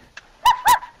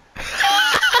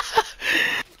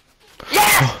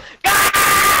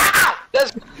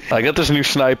 Yes! I got this new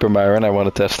sniper, Myron. I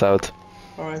want to test out.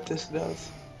 Alright, test it out.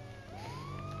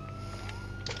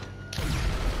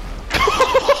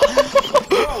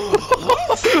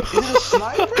 What? Is it a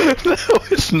sniper? No,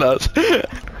 it's not.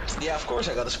 Yeah, of course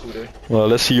I got a scooter. Well,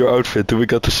 let's see your outfit. Do we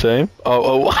got the same?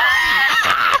 Oh.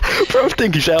 Bro, I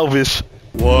think he's Elvis.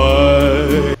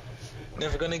 What?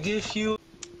 Never gonna give you.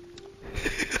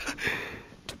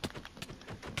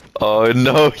 Oh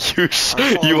no,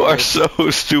 you are so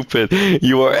stupid.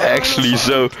 You are actually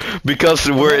so, because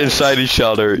we're inside each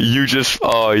other. You just,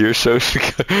 oh, you're so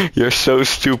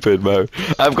stupid, man.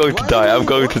 I'm going to die. I'm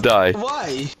going to die.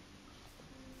 Why?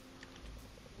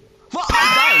 What?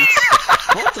 I died.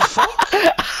 What the fuck?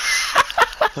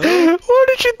 Why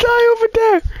did you die over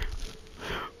there?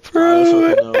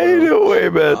 Bro, ain't no way,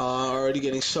 man. I'm already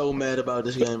getting so mad about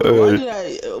this game. Why did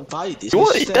I buy this?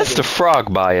 That's the frog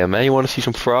biome, man. You want to see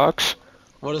some frogs?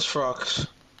 What is frogs?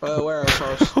 Where are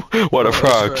frogs? What are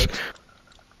frogs?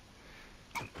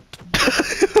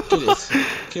 Kill it.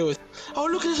 Kill it. Oh,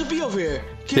 look, there's a bee over here.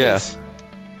 Kill it.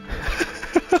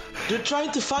 They're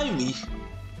trying to find me.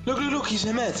 Look, he's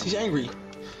mad. He's angry.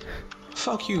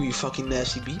 Fuck you, you fucking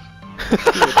nasty bee.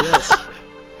 You're dead.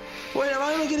 Wait, am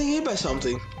I getting hit by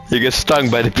something? You get stung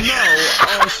by the bee. No,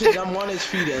 oh shit, I'm 1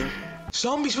 HP then.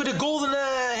 Zombies with a golden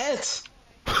head.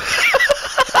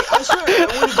 I swear,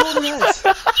 with a golden head.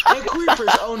 And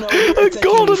creepers, oh no. A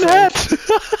golden head.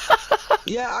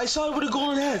 Yeah, I saw it with a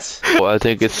golden head. Well, I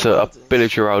think it's a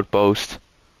pillager outpost.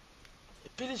 A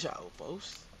pillager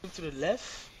outpost? Look to the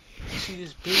left. You see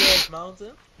this big ass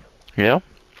mountain? Yeah.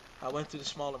 I went to the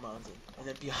smaller mountain. And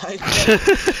then behind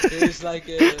that, there's like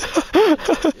a...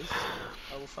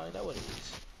 I will find out what it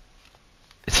is.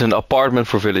 It's an apartment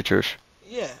for villagers.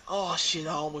 Yeah. Oh shit,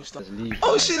 I almost died.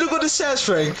 Oh shit, look what it says,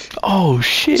 Frank. Oh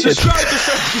shit. Subscribe to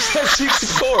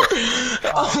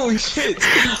Frank64. Oh shit.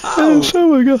 Oh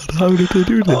my god, how did they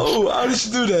do that? Oh, how did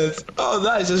you do that? Oh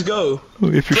nice, let's go.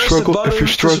 If you struggle,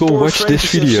 watch this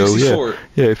video.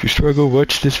 Yeah, if you struggle,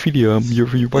 watch this video.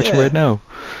 You're watching right now.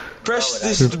 Press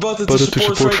this button to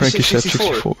support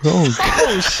Frankie64.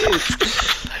 Oh shit.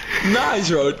 Nice,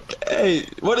 bro. Hey,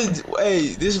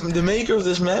 the maker of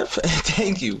this map?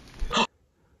 Thank you.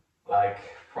 Like,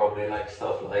 probably like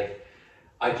stuff like,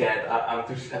 I'm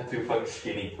too fucking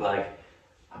skinny, like,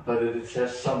 but it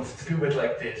says something to do with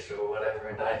like this or whatever,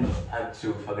 and I'm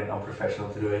too fucking unprofessional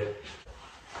to do it.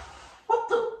 What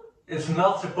the? It's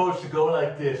not supposed to go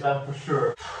like this, I'm for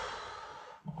sure.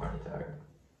 I'm already tired.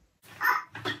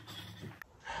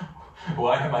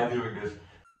 Why am I doing this?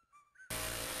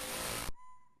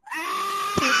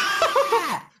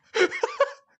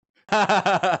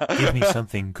 Give me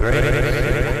something great.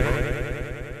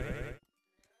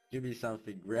 Give me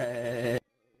something great.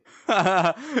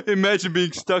 Imagine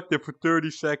being stuck there for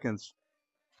 30 seconds.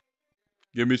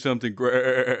 Give me something great.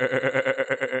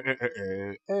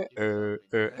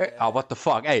 Oh, what the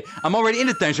fuck? Hey, I'm already in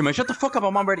detention, man. Shut the fuck up,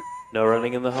 I'm already... No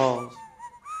running in the halls.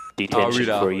 Detention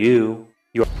for you.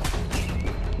 You're...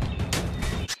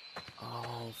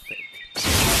 Oh, fake.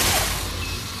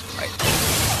 Right.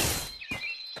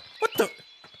 What the...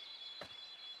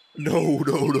 No.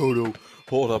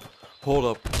 Hold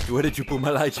up. Where did you put my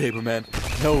lightsaber, man?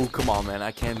 No, come on, man. I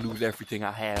can't lose everything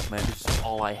I have, man. This is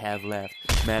all I have left.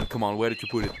 Man, come on. Where did you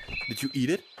put it? Did you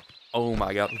eat it? Oh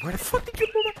my god. Where the fuck did you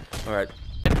put it?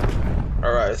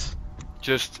 Alright.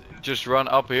 Just run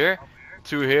up here,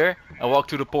 to here, and walk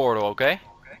to the portal, okay?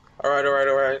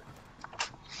 Alright.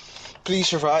 Please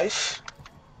survive.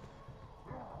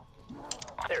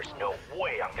 There's no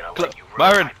way I'm gonna let you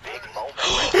Myron!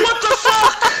 What the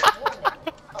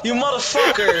fuck? You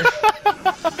motherfucker!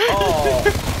 Oh,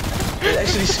 it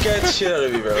actually scared the shit out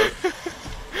of me, bro.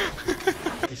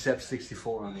 Except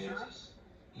 64 on here.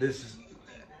 This is,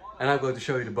 and I'm going to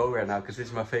show you the bow right now because this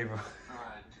is my favorite.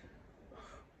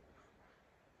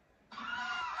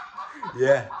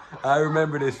 Yeah, I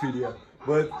remember this video.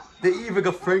 But they even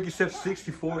got Frankie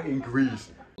 64 in Greece.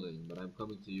 But I'm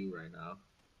coming to you right now.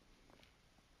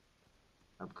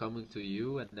 I'm coming to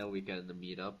you and then we can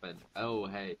meet up and oh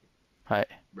hey. Hi.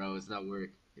 Bro, it's not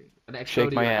working.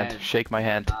 Shake my hand. Shake my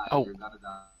hand. Oh.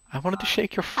 I wanted to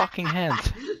shake your fucking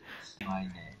hand.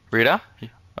 Rita?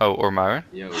 Oh, or Myron?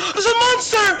 Yo. There's a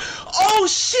monster! Oh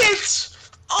shit!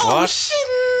 Oh what?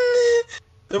 Shit!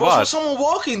 There was someone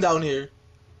walking down here.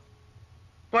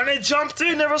 When I jumped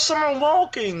in, there was someone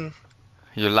walking.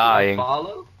 You're lying.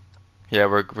 Follow? Yeah,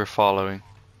 we're following.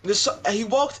 He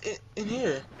walked in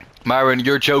here. Myron,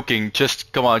 you're joking.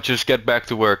 Just come on, just get back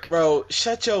to work. Bro,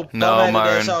 shut your Myron.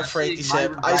 ass up, Frankie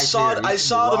Seb. I saw the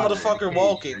motherfucker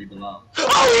walking.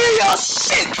 Oh yeah,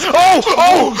 shit!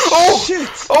 Oh! Shit!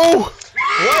 Oh!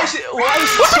 Why is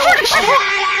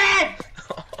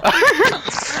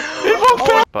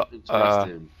it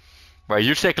so? Right,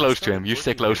 you stay close to him. You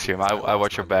stay close to him. I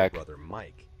watch your back. Brother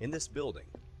Mike in this building.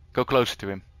 Go closer to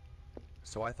him.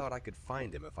 So I thought I could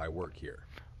find him if I work here.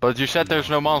 But you said there's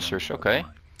no monsters, okay?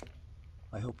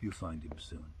 I hope you find him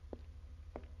soon.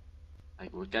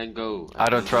 We can go. I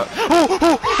don't trust.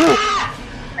 Oh!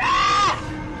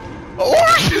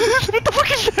 What the fuck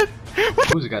is that?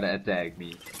 Who's gonna attack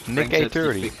me? Nick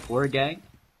A30. 64 gang?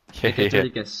 Yeah.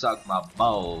 A30 can suck my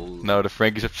balls. No, the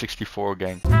Frankies of 64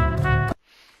 gang.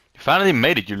 You finally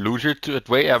made it, you loser.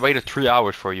 I waited 3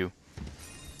 hours for you.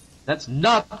 That's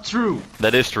not true.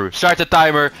 That is true. Start the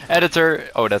timer,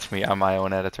 editor. Oh, that's me. I'm my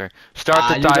own editor. Start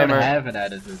the timer. You don't have an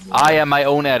editor. Bro. I am my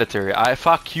own editor.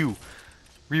 Fuck you.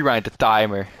 Rewind the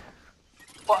timer.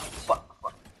 Fuck.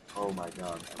 Oh my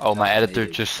god. Oh, my editor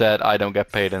just said I don't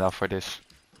get paid enough for this.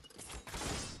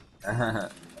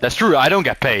 That's true. I don't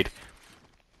get paid.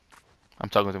 I'm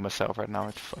talking to myself right now.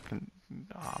 It's fucking.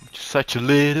 Oh, I'm just such a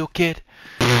little kid.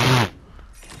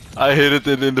 I hit it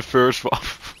in the first one.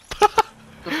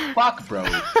 Fuck, bro.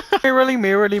 Merrily.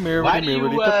 Why do you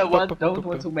don't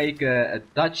want to make a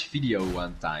Dutch video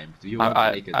one time? Do you want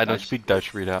to make a I don't speak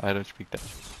Dutch, Rita. I don't speak Dutch.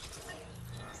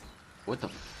 What the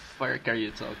fuck are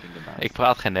you talking about? Ik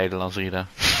praat geen Nederlands, Rita.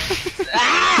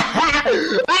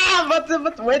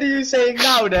 But what are you saying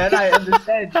now then? I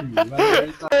understand you.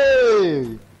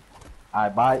 Hey!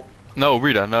 Alright, bye. No,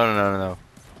 Rita, no.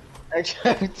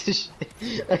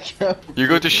 You're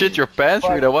going to shit your pants,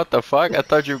 Rita? What the fuck? I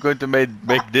thought you were going to make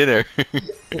dinner.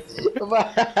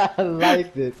 I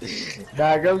liked it.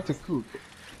 Now I'm going to cook.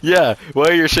 Yeah, why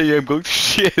are you saying I'm going to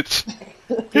shit?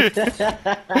 What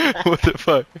the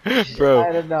fuck, bro?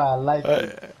 I don't know. I like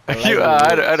it.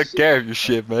 I don't care if you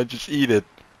shit, man. Just eat it.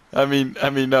 I mean,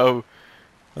 no.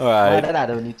 Alright. I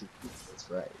don't need to cook. That's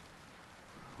right.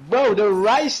 Bro, the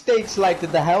rice takes like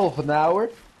the hell of an hour.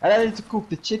 And I need to cook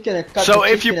the chicken and cut the chicken. So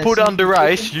if you put on the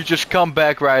rice, you just come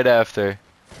back right after.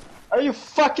 Are you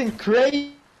fucking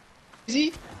crazy?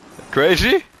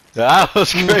 Crazy? I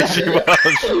was crazy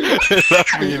once.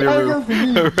 Left me in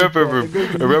a rubber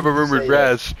room with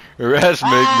rats. Rats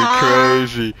make me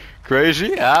crazy.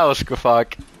 Crazy? I was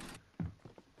fuck.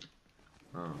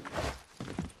 Oh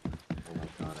my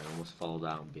god, I almost fell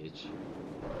down, bitch.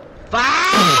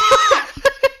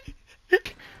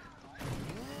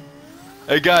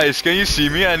 Hey guys, can you see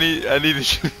me? I need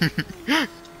to.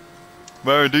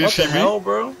 Myron, do you see me? What the hell,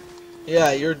 bro?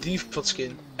 Yeah, you're default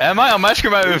skin. Am I? On my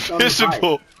screen, I'm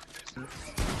invisible.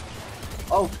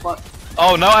 Oh fuck.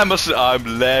 Oh, now I'm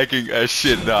lagging as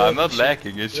shit. No, I'm not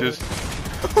lagging. It's just.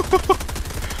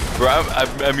 Bro,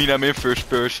 I mean, I'm in first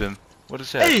person. What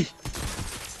is that? Hey.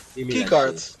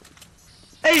 Keycard.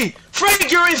 Hey,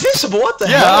 Frank, you're invisible. What the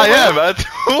hell? Yeah, I am. I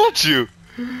told you.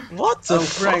 What the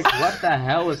Frank, what the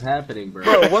hell is happening, bro?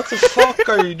 Bro, what the fuck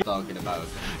are you talking about?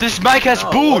 This mic has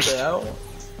boost! What the hell?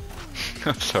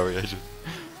 I'm sorry, I just...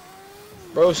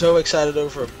 Bro, so excited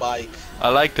over a bike. I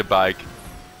like the bike.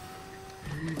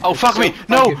 Oh, fuck me!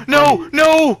 No!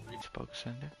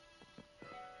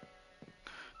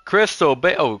 Crystal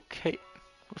Bay... Okay.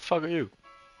 What the fuck are you?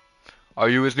 Are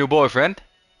you his new boyfriend?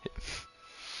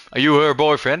 Are you her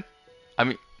boyfriend? I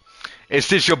mean... Is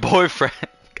this your boyfriend?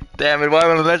 Damn it, why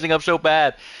am I messing up so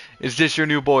bad? Is this your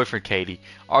new boyfriend, Katie?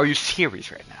 Are you serious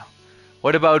right now?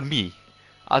 What about me?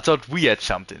 I thought we had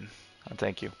something. Oh,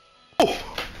 thank you. Oh,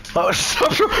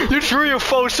 stop. You threw your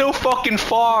phone so fucking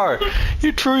far.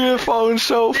 You threw your phone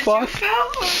so far.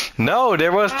 No,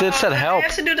 there was. That said help. I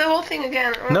have to do the whole thing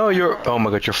again. No, you're. Oh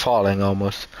my god, you're falling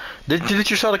almost. Did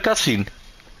you saw the cutscene?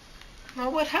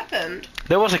 Well, what happened?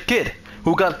 There was a kid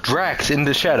who got dragged in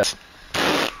the shadows.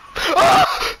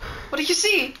 What did you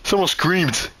see? Someone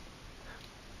screamed.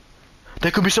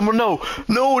 There could be someone. No,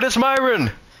 no, that's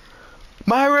Myron.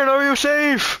 Myron, are you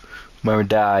safe? Myron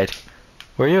died.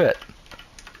 Where are you at?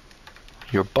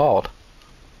 You're bald.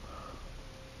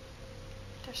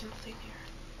 There's nothing here.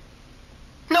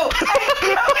 No!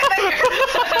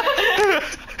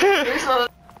 There's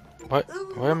not.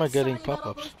 Why am I getting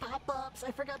pop-ups? Pop-ups.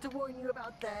 I forgot to warn you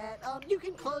about that. You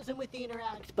can close them with the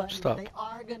interact button. Stop. They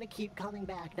are gonna keep coming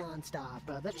back non-stop.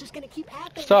 That's just gonna keep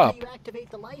happening Stop. until you activate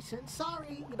the license.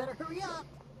 Sorry, you better hurry up.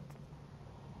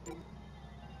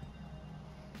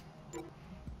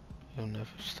 You'll never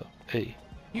stop. Hey,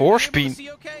 horse bean.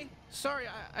 Okay? Sorry,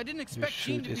 I didn't expect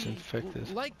Your suit is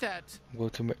infected. like that. Go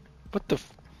to me. What the?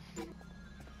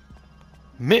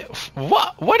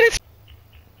 What? What is?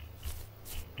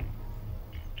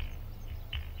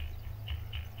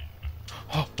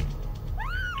 Oh.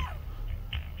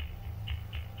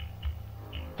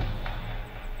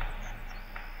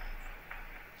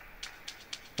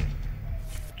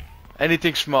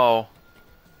 Anything small.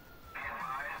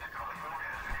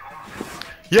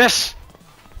 Yes!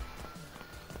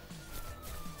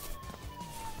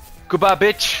 Goodbye,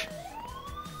 bitch!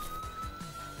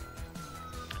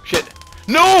 Shit.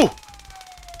 No!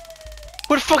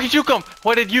 Where the fuck did you come?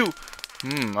 Why did you?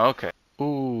 Okay.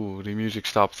 Ooh, the music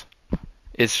stopped.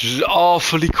 It's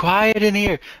awfully quiet in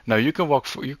here. No, you can walk.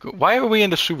 Why are we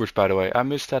in the sewers, by the way? I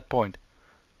missed that point.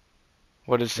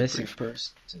 What is missing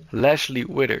person? Leslie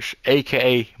Withers,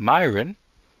 aka Myron,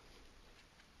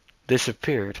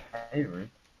 disappeared.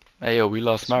 Myron? Hey yo, we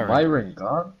lost Myron. Myron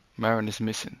gone? Myron is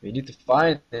missing. We need to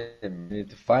find him. We need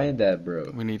to find that,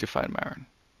 bro. We need to find Myron.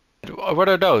 What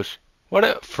are those? What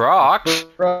are frogs?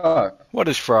 Frog. What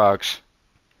is frogs?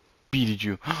 Beated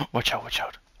you. Watch out! Watch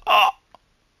out! Oh!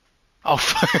 Oh!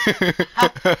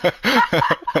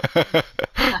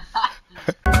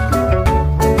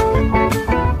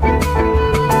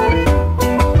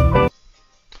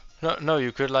 No,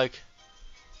 you could like.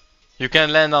 You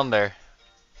can land on there.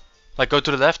 Like go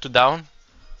to the left, to down.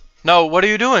 No, what are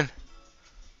you doing?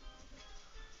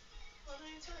 What are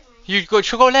you telling me? You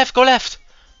should go left, go left.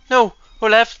 No, go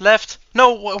left, left.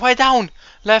 No, why down?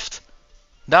 Left,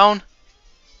 down,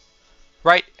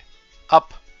 right,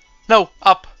 up. No,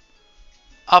 up,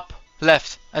 up,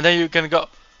 left, and then you can go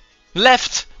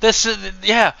left. That's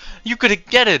yeah. You could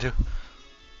get it.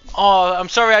 Oh, I'm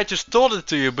sorry I just told it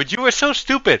to you, but you were so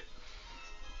stupid.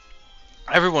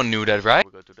 Everyone knew that, right?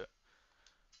 We'll go to the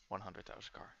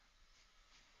 100,000 car.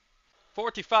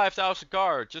 45,000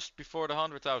 car, just before the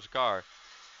 100,000 car.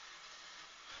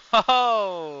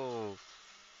 Oh,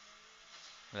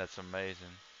 that's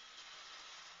amazing.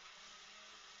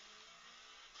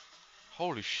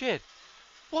 Holy shit.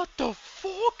 What the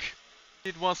fuck?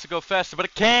 It wants to go faster, but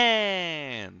it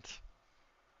can't.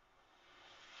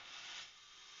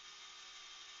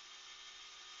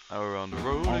 Oh, we're on the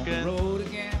road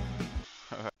again.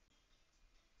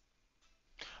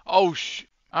 Oh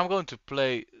I'm going to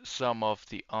play some of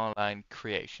the online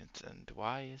creations. And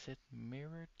why is it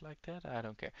mirrored like that? I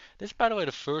don't care. This is, by the way,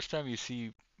 the first time you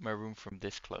see my room from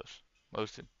this close.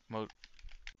 Most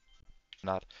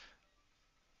not.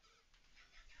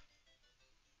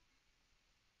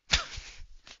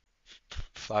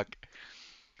 Fuck.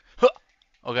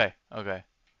 Okay. Okay.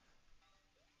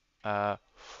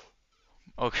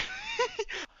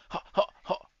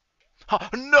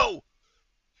 No!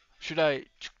 Should I?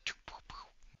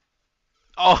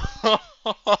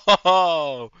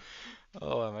 Oh!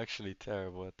 Oh, I'm actually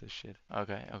terrible at this shit.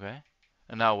 Okay, okay.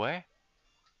 And now where?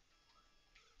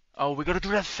 Oh, we gotta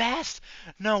do that fast!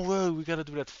 No way, we gotta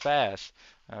do that fast.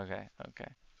 Okay, okay.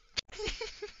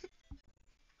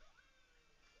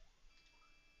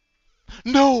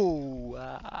 No!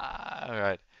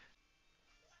 Alright.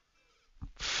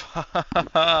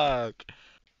 Fuck!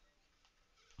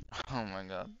 Oh my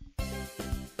god.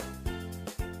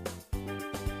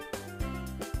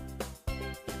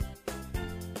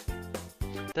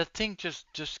 That thing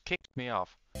just kicked me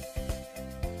off.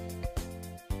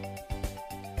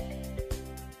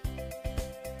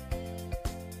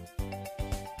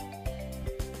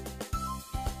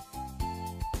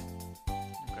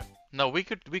 Okay. No, we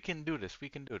can do this. We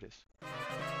can do this.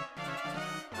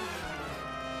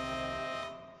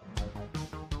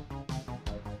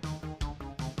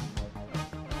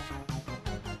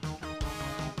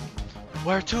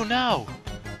 Where to now?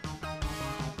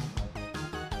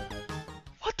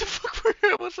 What the fuck?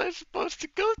 Where was I supposed to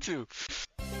go to?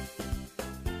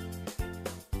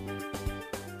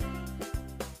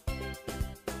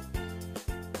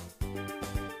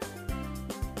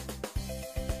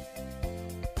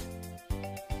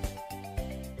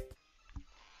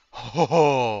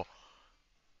 Oh,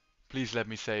 please let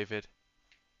me save it.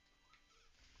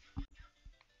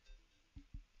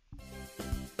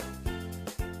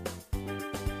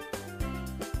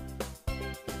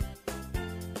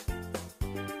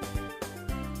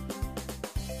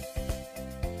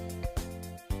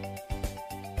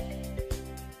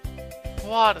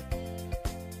 What?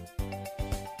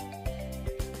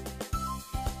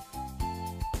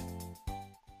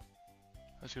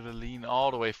 I should have leaned all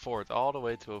the way forward, all the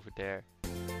way to over there.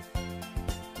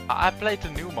 I played the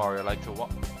new Mario, like the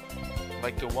Wonder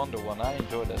one. I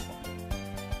enjoyed that one.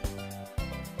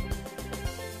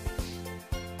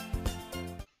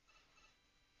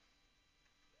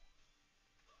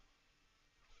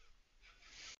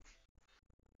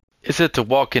 Is it The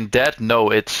Walking Dead? No,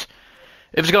 it's...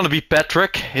 If it's gonna be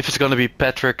Patrick,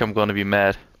 I'm gonna be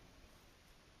mad.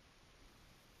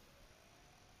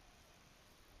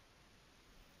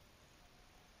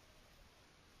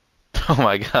 Oh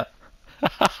my god. I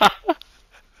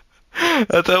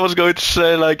thought I was going to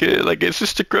say like is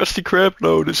this the Krusty Krab?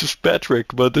 No, this is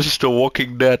Patrick, but this is The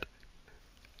Walking Dead.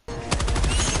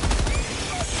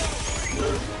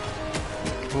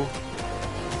 Ooh.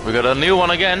 We got a new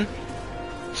one again.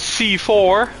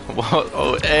 C4.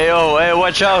 Oh, hey,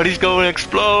 watch out, he's going to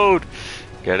explode.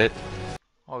 Get it?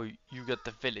 Oh, you got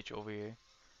the village over here.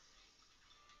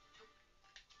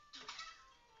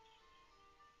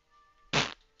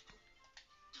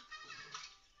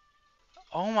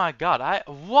 Oh my god,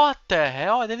 what the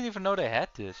hell? I didn't even know they had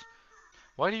this.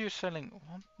 Why are you selling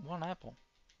one apple?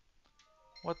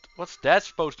 What's that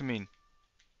supposed to mean?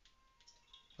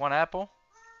 One apple?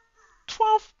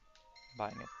 12?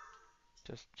 Buying it.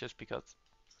 Just because.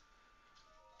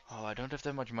 Oh, I don't have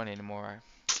that much money anymore,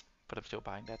 but I'm still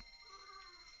buying that.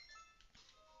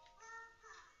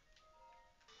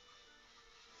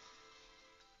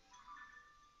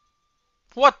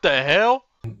 What the hell?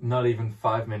 Not even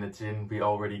 5 minutes in, we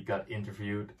already got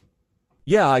interviewed.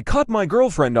 Yeah, I cut my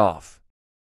girlfriend off.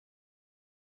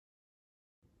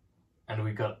 And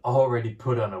we got already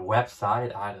put on a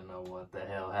website. I don't know what the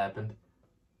hell happened.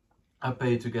 I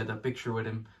paid to get a picture with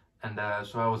him. And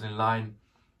so I was in line.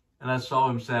 And I saw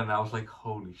him stand and I was like,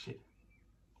 holy shit.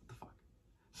 What the fuck?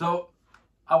 So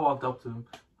I walked up to him.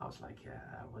 I was like, yeah,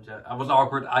 I was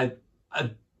awkward. I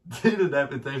didn't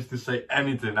have intention to say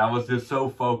anything. I was just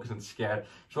so focused and scared.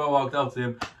 So I walked up to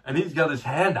him and he's got his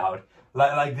hand out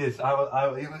like this.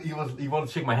 He wanted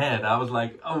to shake my hand. I was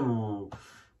like, oh,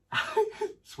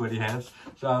 sweaty hands.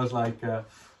 So I was like,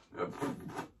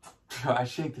 I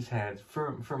shaked his hand,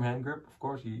 firm hand grip. Of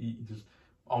course, he just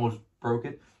almost broke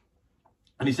it.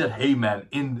 And he said, hey man,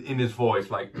 in his voice,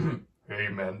 like, hey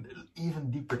man,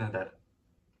 even deeper than that.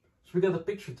 So we got a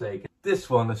picture taken. This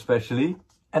one especially.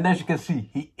 And as you can see,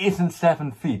 he isn't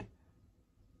 7 feet.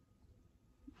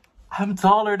 I'm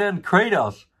taller than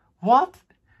Kratos. What?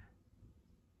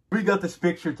 We got this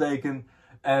picture taken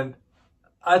and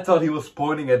I thought he was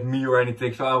pointing at me or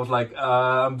anything. So I was like,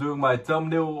 I'm doing my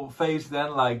thumbnail face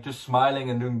then, like just smiling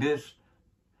and doing this.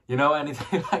 You know,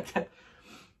 anything like that.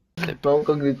 Waarom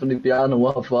kan ik niet van die piano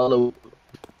afvallen?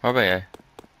 Waar ben jij?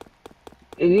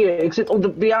 Hier, ik zit op de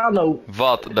piano.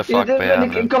 Wat de fuck ben jij?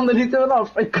 Ik kan er niet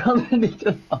vanaf. Ik kan er niet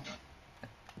vanaf.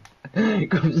 Ik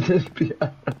kom op de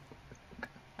piano.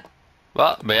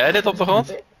 Wat? Ben jij dit op de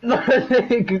grond? Nee,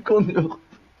 ik kon niet op.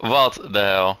 Wat de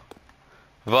hel?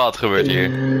 Wat gebeurt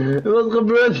hier? Wat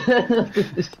gebeurt er?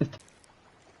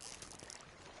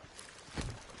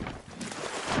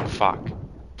 Fuck.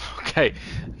 Okay,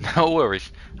 no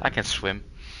worries. I can swim.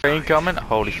 Train coming?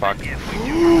 Holy fuck.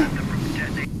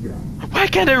 Why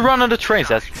can't they run on the trains?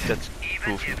 That's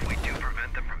goofy.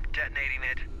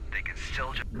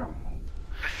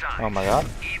 Oh my god.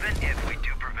 Even if we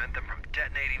do prevent them from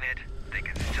detonating it, they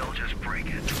can still just break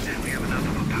it. And we have enough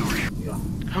of a power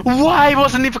shortage. Why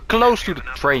wasn't even close to the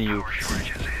train, you?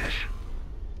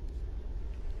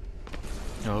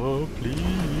 Oh, please.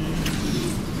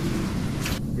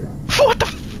 What the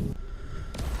f-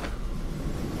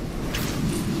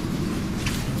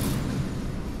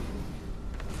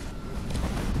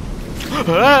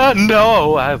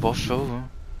 no, I was so...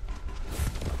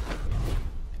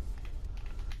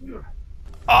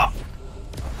 Ah!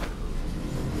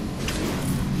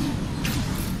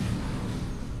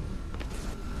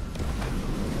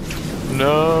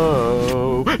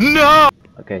 No! No!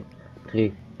 Oké,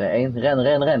 3, 2, 1,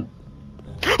 ren!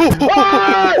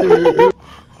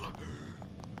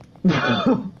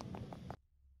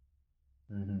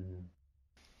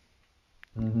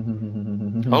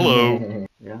 Hallo.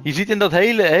 Ja? Je ziet in dat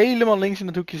helemaal links in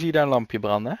het hoekje zie je daar een lampje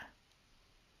branden.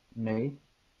 Nee.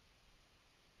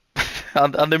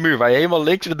 aan de muur waar je helemaal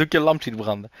links in het hoekje een lamp ziet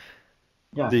branden.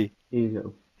 Ja, die. hier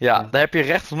zo. Ja, daar heb je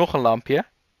rechts nog een lampje.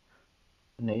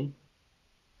 Nee.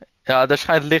 Ja, daar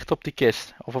schijnt licht op die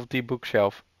kist. Of op die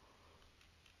bookshelf.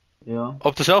 Ja.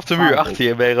 Op dezelfde muur, achter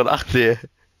je, Beron, achter je.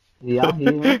 Ja,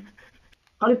 hier.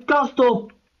 Ga die kast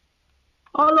op!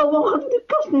 Hallo, waarom gaat die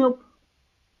kast niet op?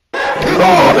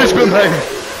 Oh, this been hang.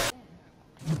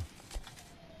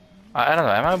 I don't know,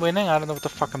 am I winning? I don't know what the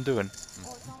fuck I'm doing.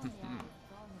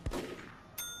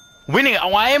 Winning?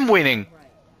 Oh, I am winning!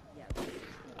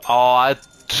 Oh, I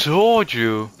told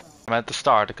you. I'm at the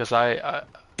start, because I...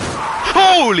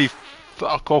 Holy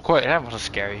fuck! Oh, that was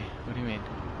scary. What do you mean?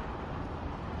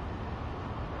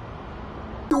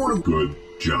 Doing a good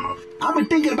job. I've been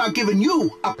thinking about giving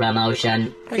you a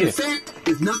promotion. In fact,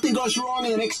 if nothing goes wrong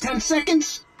in the next 10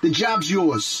 seconds, the job's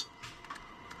yours.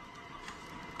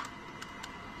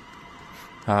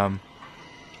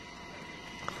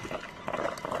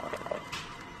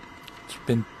 It's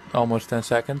been almost 10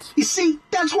 seconds. You see,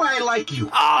 that's why I like you.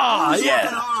 Ah, Always yeah.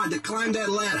 working hard to climb that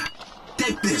ladder.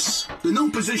 Take this. The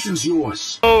new position's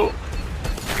yours. Oh.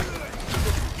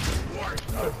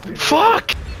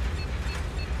 Fuck!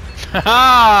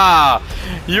 Haha!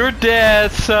 You're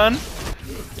dead, son.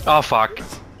 Oh fuck.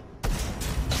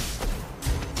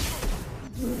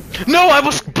 No, I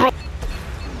was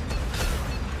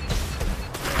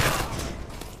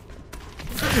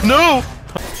No!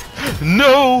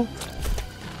 No!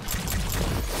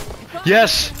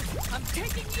 Yes! I'm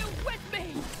taking you with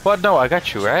me. What? No, I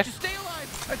got you, right? Stay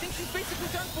alive. I think she's basically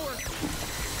done for.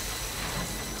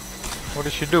 What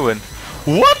is she doing?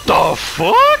 What the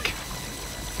fuck?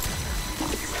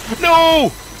 No!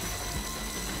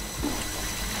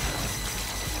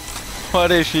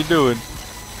 What is she doing?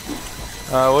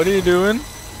 What are you doing?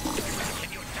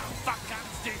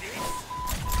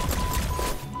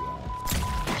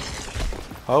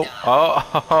 Oh,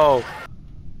 oh, oh.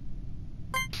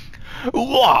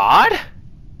 What?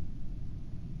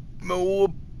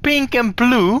 Oh, pink and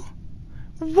blue?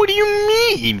 What do you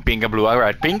mean, pink and blue?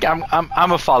 Alright, pink,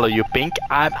 I'ma follow you, pink.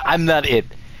 I'm not it.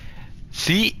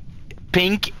 See?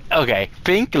 Pink, okay,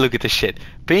 pink, look at this shit.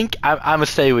 Pink, I'ma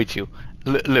stay with you.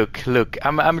 Look,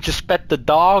 I'ma just pet the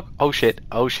dog. Oh shit,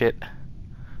 oh shit.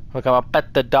 Look, I'ma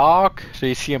pet the dog, so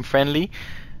you see I'm friendly.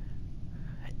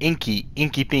 Inky,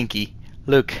 pinky.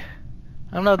 Look,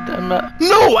 I'm not,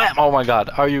 no! Oh my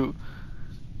god, are you...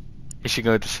 Is she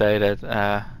going to say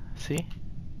that, see?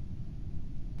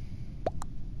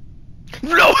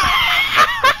 No!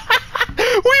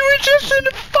 We were just in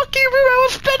the fucking room, I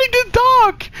was petting the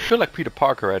dog! I feel like Peter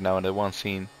Parker right now in that one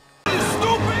scene.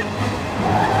 Stupid!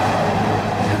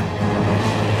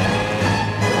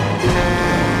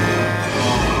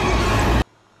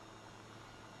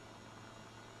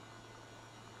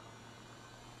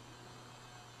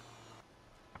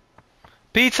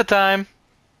 Pizza time!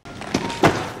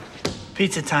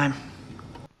 Pizza time.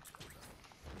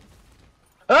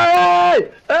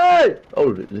 Hey! Hey!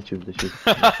 Oh, that's you.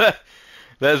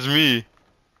 That's me.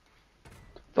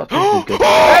 Fuck you,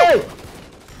 hey!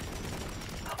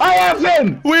 I have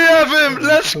him! We have him!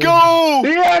 Let's go!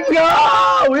 Let's go!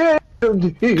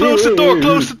 Close the door,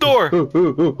 close the door!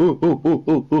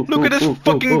 Look at this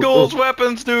fucking gold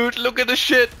weapons, dude! Look at this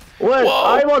shit! Wait, whoa.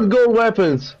 I want gold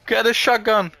weapons! Get a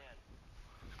shotgun!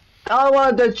 I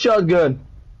want that shotgun!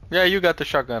 Yeah, you got the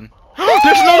shotgun.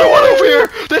 There's another one over here!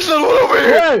 There's another one over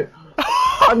here! Hey!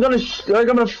 I'm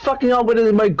gonna fucking help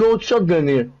with my gold shotgun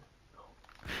here.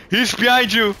 He's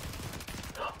behind you!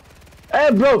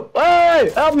 Hey bro!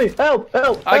 Hey! Help me! Help!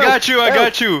 I got you! I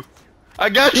got you!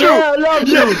 Yeah, I love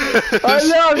you! I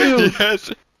love you!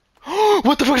 Yes!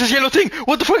 What the fuck is this yellow thing?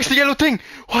 What the fuck is the yellow thing?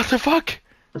 What the fuck?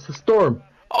 It's a storm.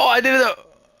 Oh, I did it!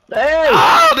 Hey!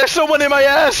 Ah! There's someone in my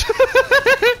ass!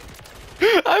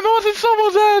 I'm on in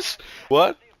someone's ass!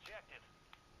 What?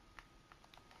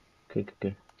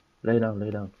 Okay. Lay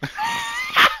down.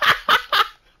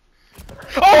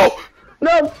 Oh!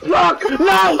 No! Fuck!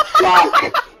 No!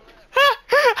 Fuck!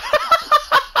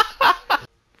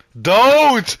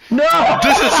 Don't! No!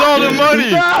 This is all the money!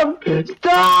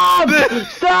 Stop!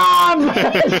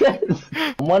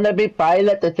 I wanna be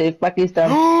pilot to save Pakistan.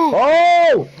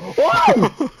 Oh!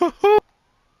 Oh!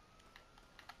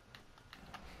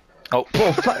 Oh,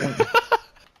 fuck.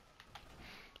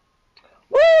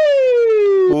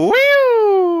 Woo!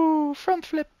 Woo! Front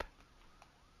flip.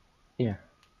 Yeah.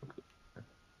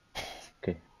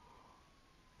 Okay.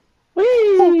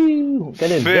 Woo!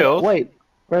 Get in. Phil. Wait.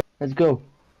 Let's go.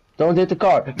 Don't hit the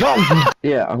car. No!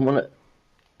 Yeah, I'm gonna...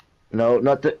 No,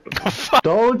 not the...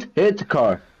 Don't hit the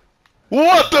car.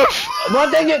 What the f...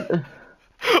 What dang it?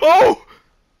 Oh!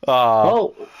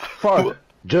 Oh, fuck.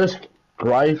 Just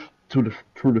drive through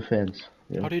the fence.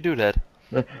 Yeah. How do you do that?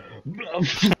 Woo!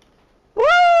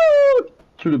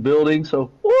 Through the building,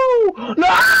 so woo!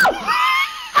 No!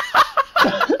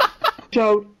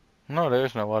 Joe. No, there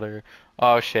is no water here.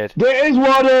 Oh shit. There is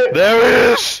water!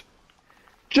 There is!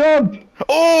 Jump!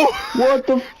 Oh! What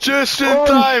the? Just in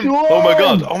time! Oh my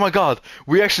god, oh my god.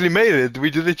 We actually made it. We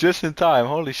did it just in time.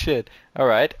 Holy shit.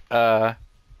 Alright,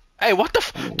 Hey, what the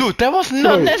dude, that was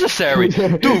not necessary!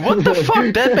 Dude, what the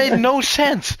fuck? That made no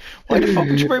sense! Why the fuck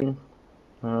would you bring...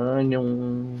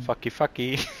 Fucky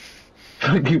fucky.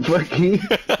 Fucky fucky.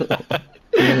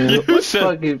 You said...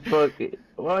 Fucky fucky.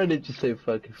 Why did you say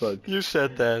fucky fucky? You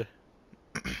said that.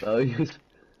 Oh, you...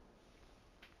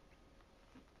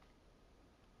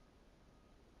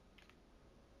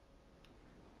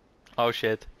 Oh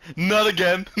shit. Not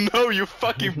again! No, you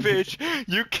fucking bitch!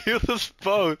 You killed us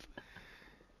both!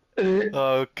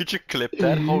 Oh, could you clip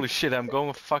that? Holy shit, I'm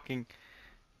going fucking...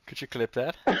 Could you clip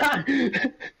that?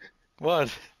 What?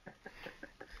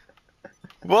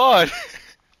 What?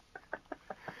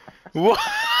 What?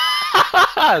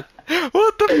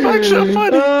 What the fuck's so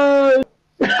funny?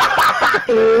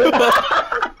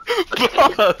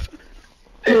 What?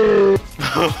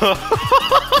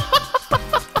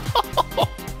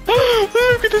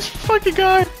 Look at this fucking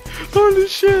guy! Holy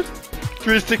shit!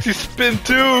 360 spin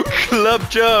 2! Club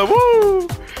jump! Woo!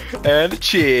 And a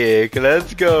chick!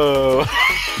 Let's go!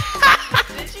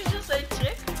 Did you just say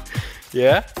chick?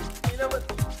 Yeah? You know what?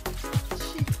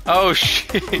 Oh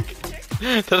shit!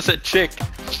 That's a chick!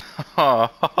 Oh!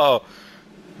 Oh!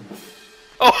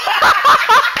 Oh.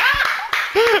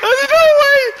 No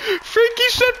way! Frankie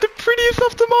said the prettiest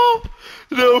of them all!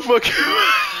 No fucking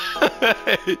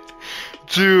way!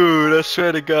 Dude, I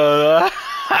swear to God.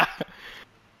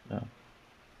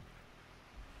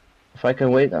 If I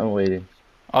can wait, I'm waiting.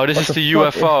 Oh, this What is the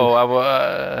fuck UFO.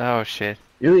 is Oh shit.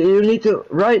 You need to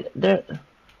right there.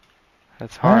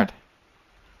 That's hard.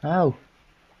 How?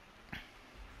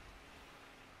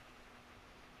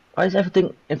 Why is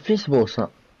everything invisible, son?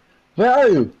 Where are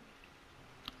you?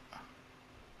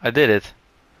 I did it.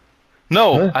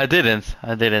 No, Huh? I didn't.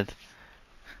 I didn't.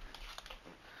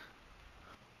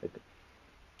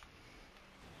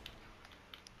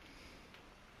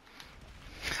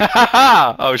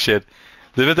 Oh shit.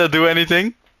 Didn't that do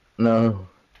anything? No.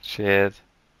 Shit.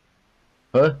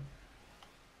 Huh?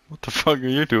 What the fuck are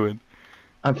you doing?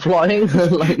 I'm flying.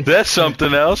 Like... That's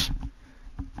something else.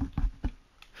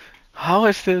 How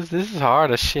is this? This is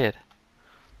hard as shit.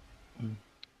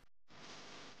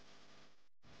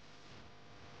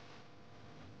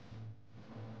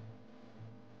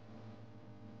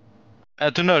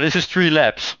 To know, this is 3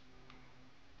 laps.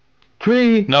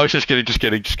 3? No, just kidding, just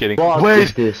kidding, just kidding. What Wait,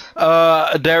 is this?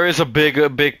 There is a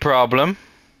big problem.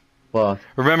 What?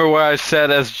 Remember where I said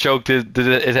as a joke that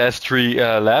it has 3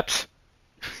 laps?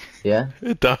 Yeah?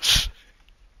 It does.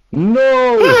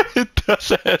 No! It does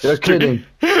have You're 3. kidding.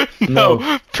 No,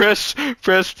 No. press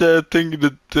the thing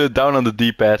down on the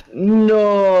D-pad.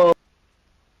 No!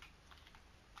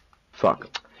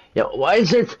 Fuck. Yeah, why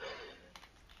is it?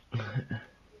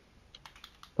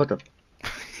 What the?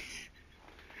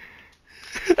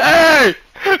 Hey!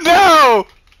 No!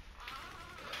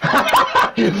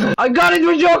 I got it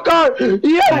with your car!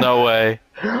 Yeah! No way.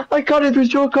 I got it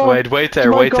with your car! Wait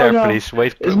there, please.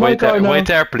 Wait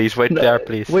there,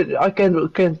 please. Wait, I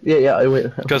can't, yeah, I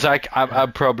wait. Because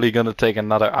I'm probably gonna take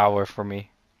another hour for me.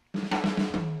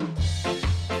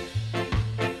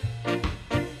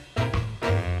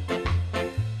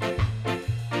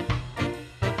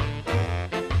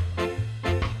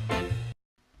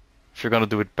 If you're gonna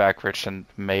do it backwards and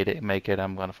make it,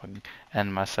 I'm gonna fucking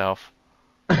end myself.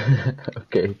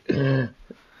 Okay.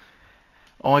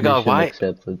 Oh my god, why?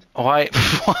 Accepted. Why?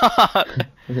 What?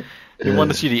 You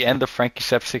want to see the end of Frankie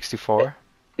Sepp 64?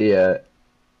 Yeah.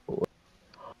 No,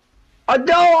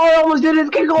 I almost did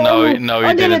it. No,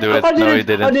 you didn't do it. No, you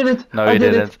didn't. I did it. No, you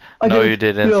didn't. No, you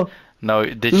didn't. No,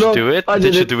 did you do it?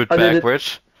 Did you do it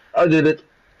backwards? I did it.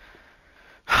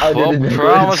 Well,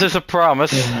 promise is a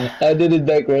promise. I did it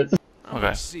backwards. How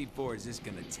much C4 is this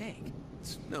gonna take?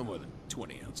 It's no more than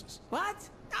 20 ounces. What?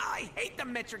 Oh, I hate the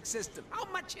metric system. How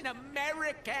much in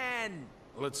American?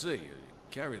 Well, let's see.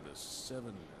 Carry the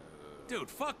 7... Dude,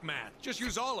 fuck math. Just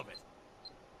use all of it.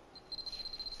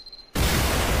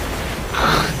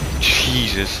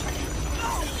 Jesus.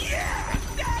 Oh, yeah!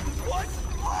 That was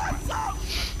awesome!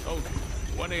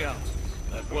 Okay, 20 ounces.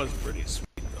 That was pretty sweet,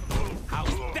 though. How's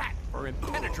that for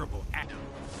impenetrable?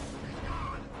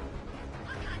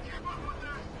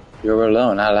 You're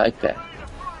alone. I like that.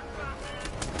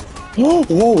 Oh,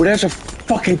 whoa, there's a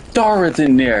fucking turret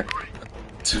in there.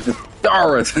 It's a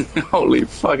turret. Holy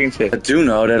fucking shit. I do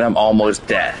know that I'm almost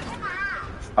dead.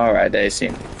 Alright, they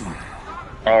seen.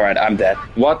 Alright, I'm dead.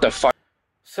 What the fuck?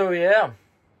 So yeah,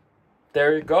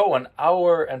 there you go, 1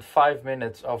 hour and 5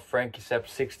 minutes of FrankieSep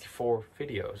 64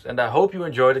 videos. And I hope you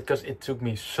enjoyed it, because it took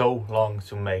me so long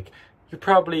to make. You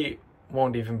probably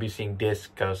won't even be seeing this,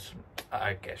 because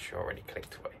I guess you already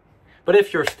clicked away. But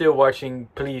if you're still watching,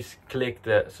 please click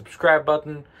the subscribe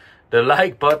button, the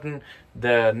like button,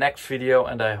 the next video,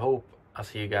 and I hope I'll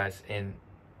see you guys in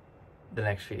the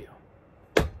next video.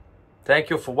 Thank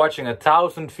you for watching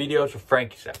 1,000 videos of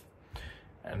FrankieSep.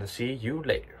 And I'll see you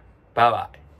later. Bye bye.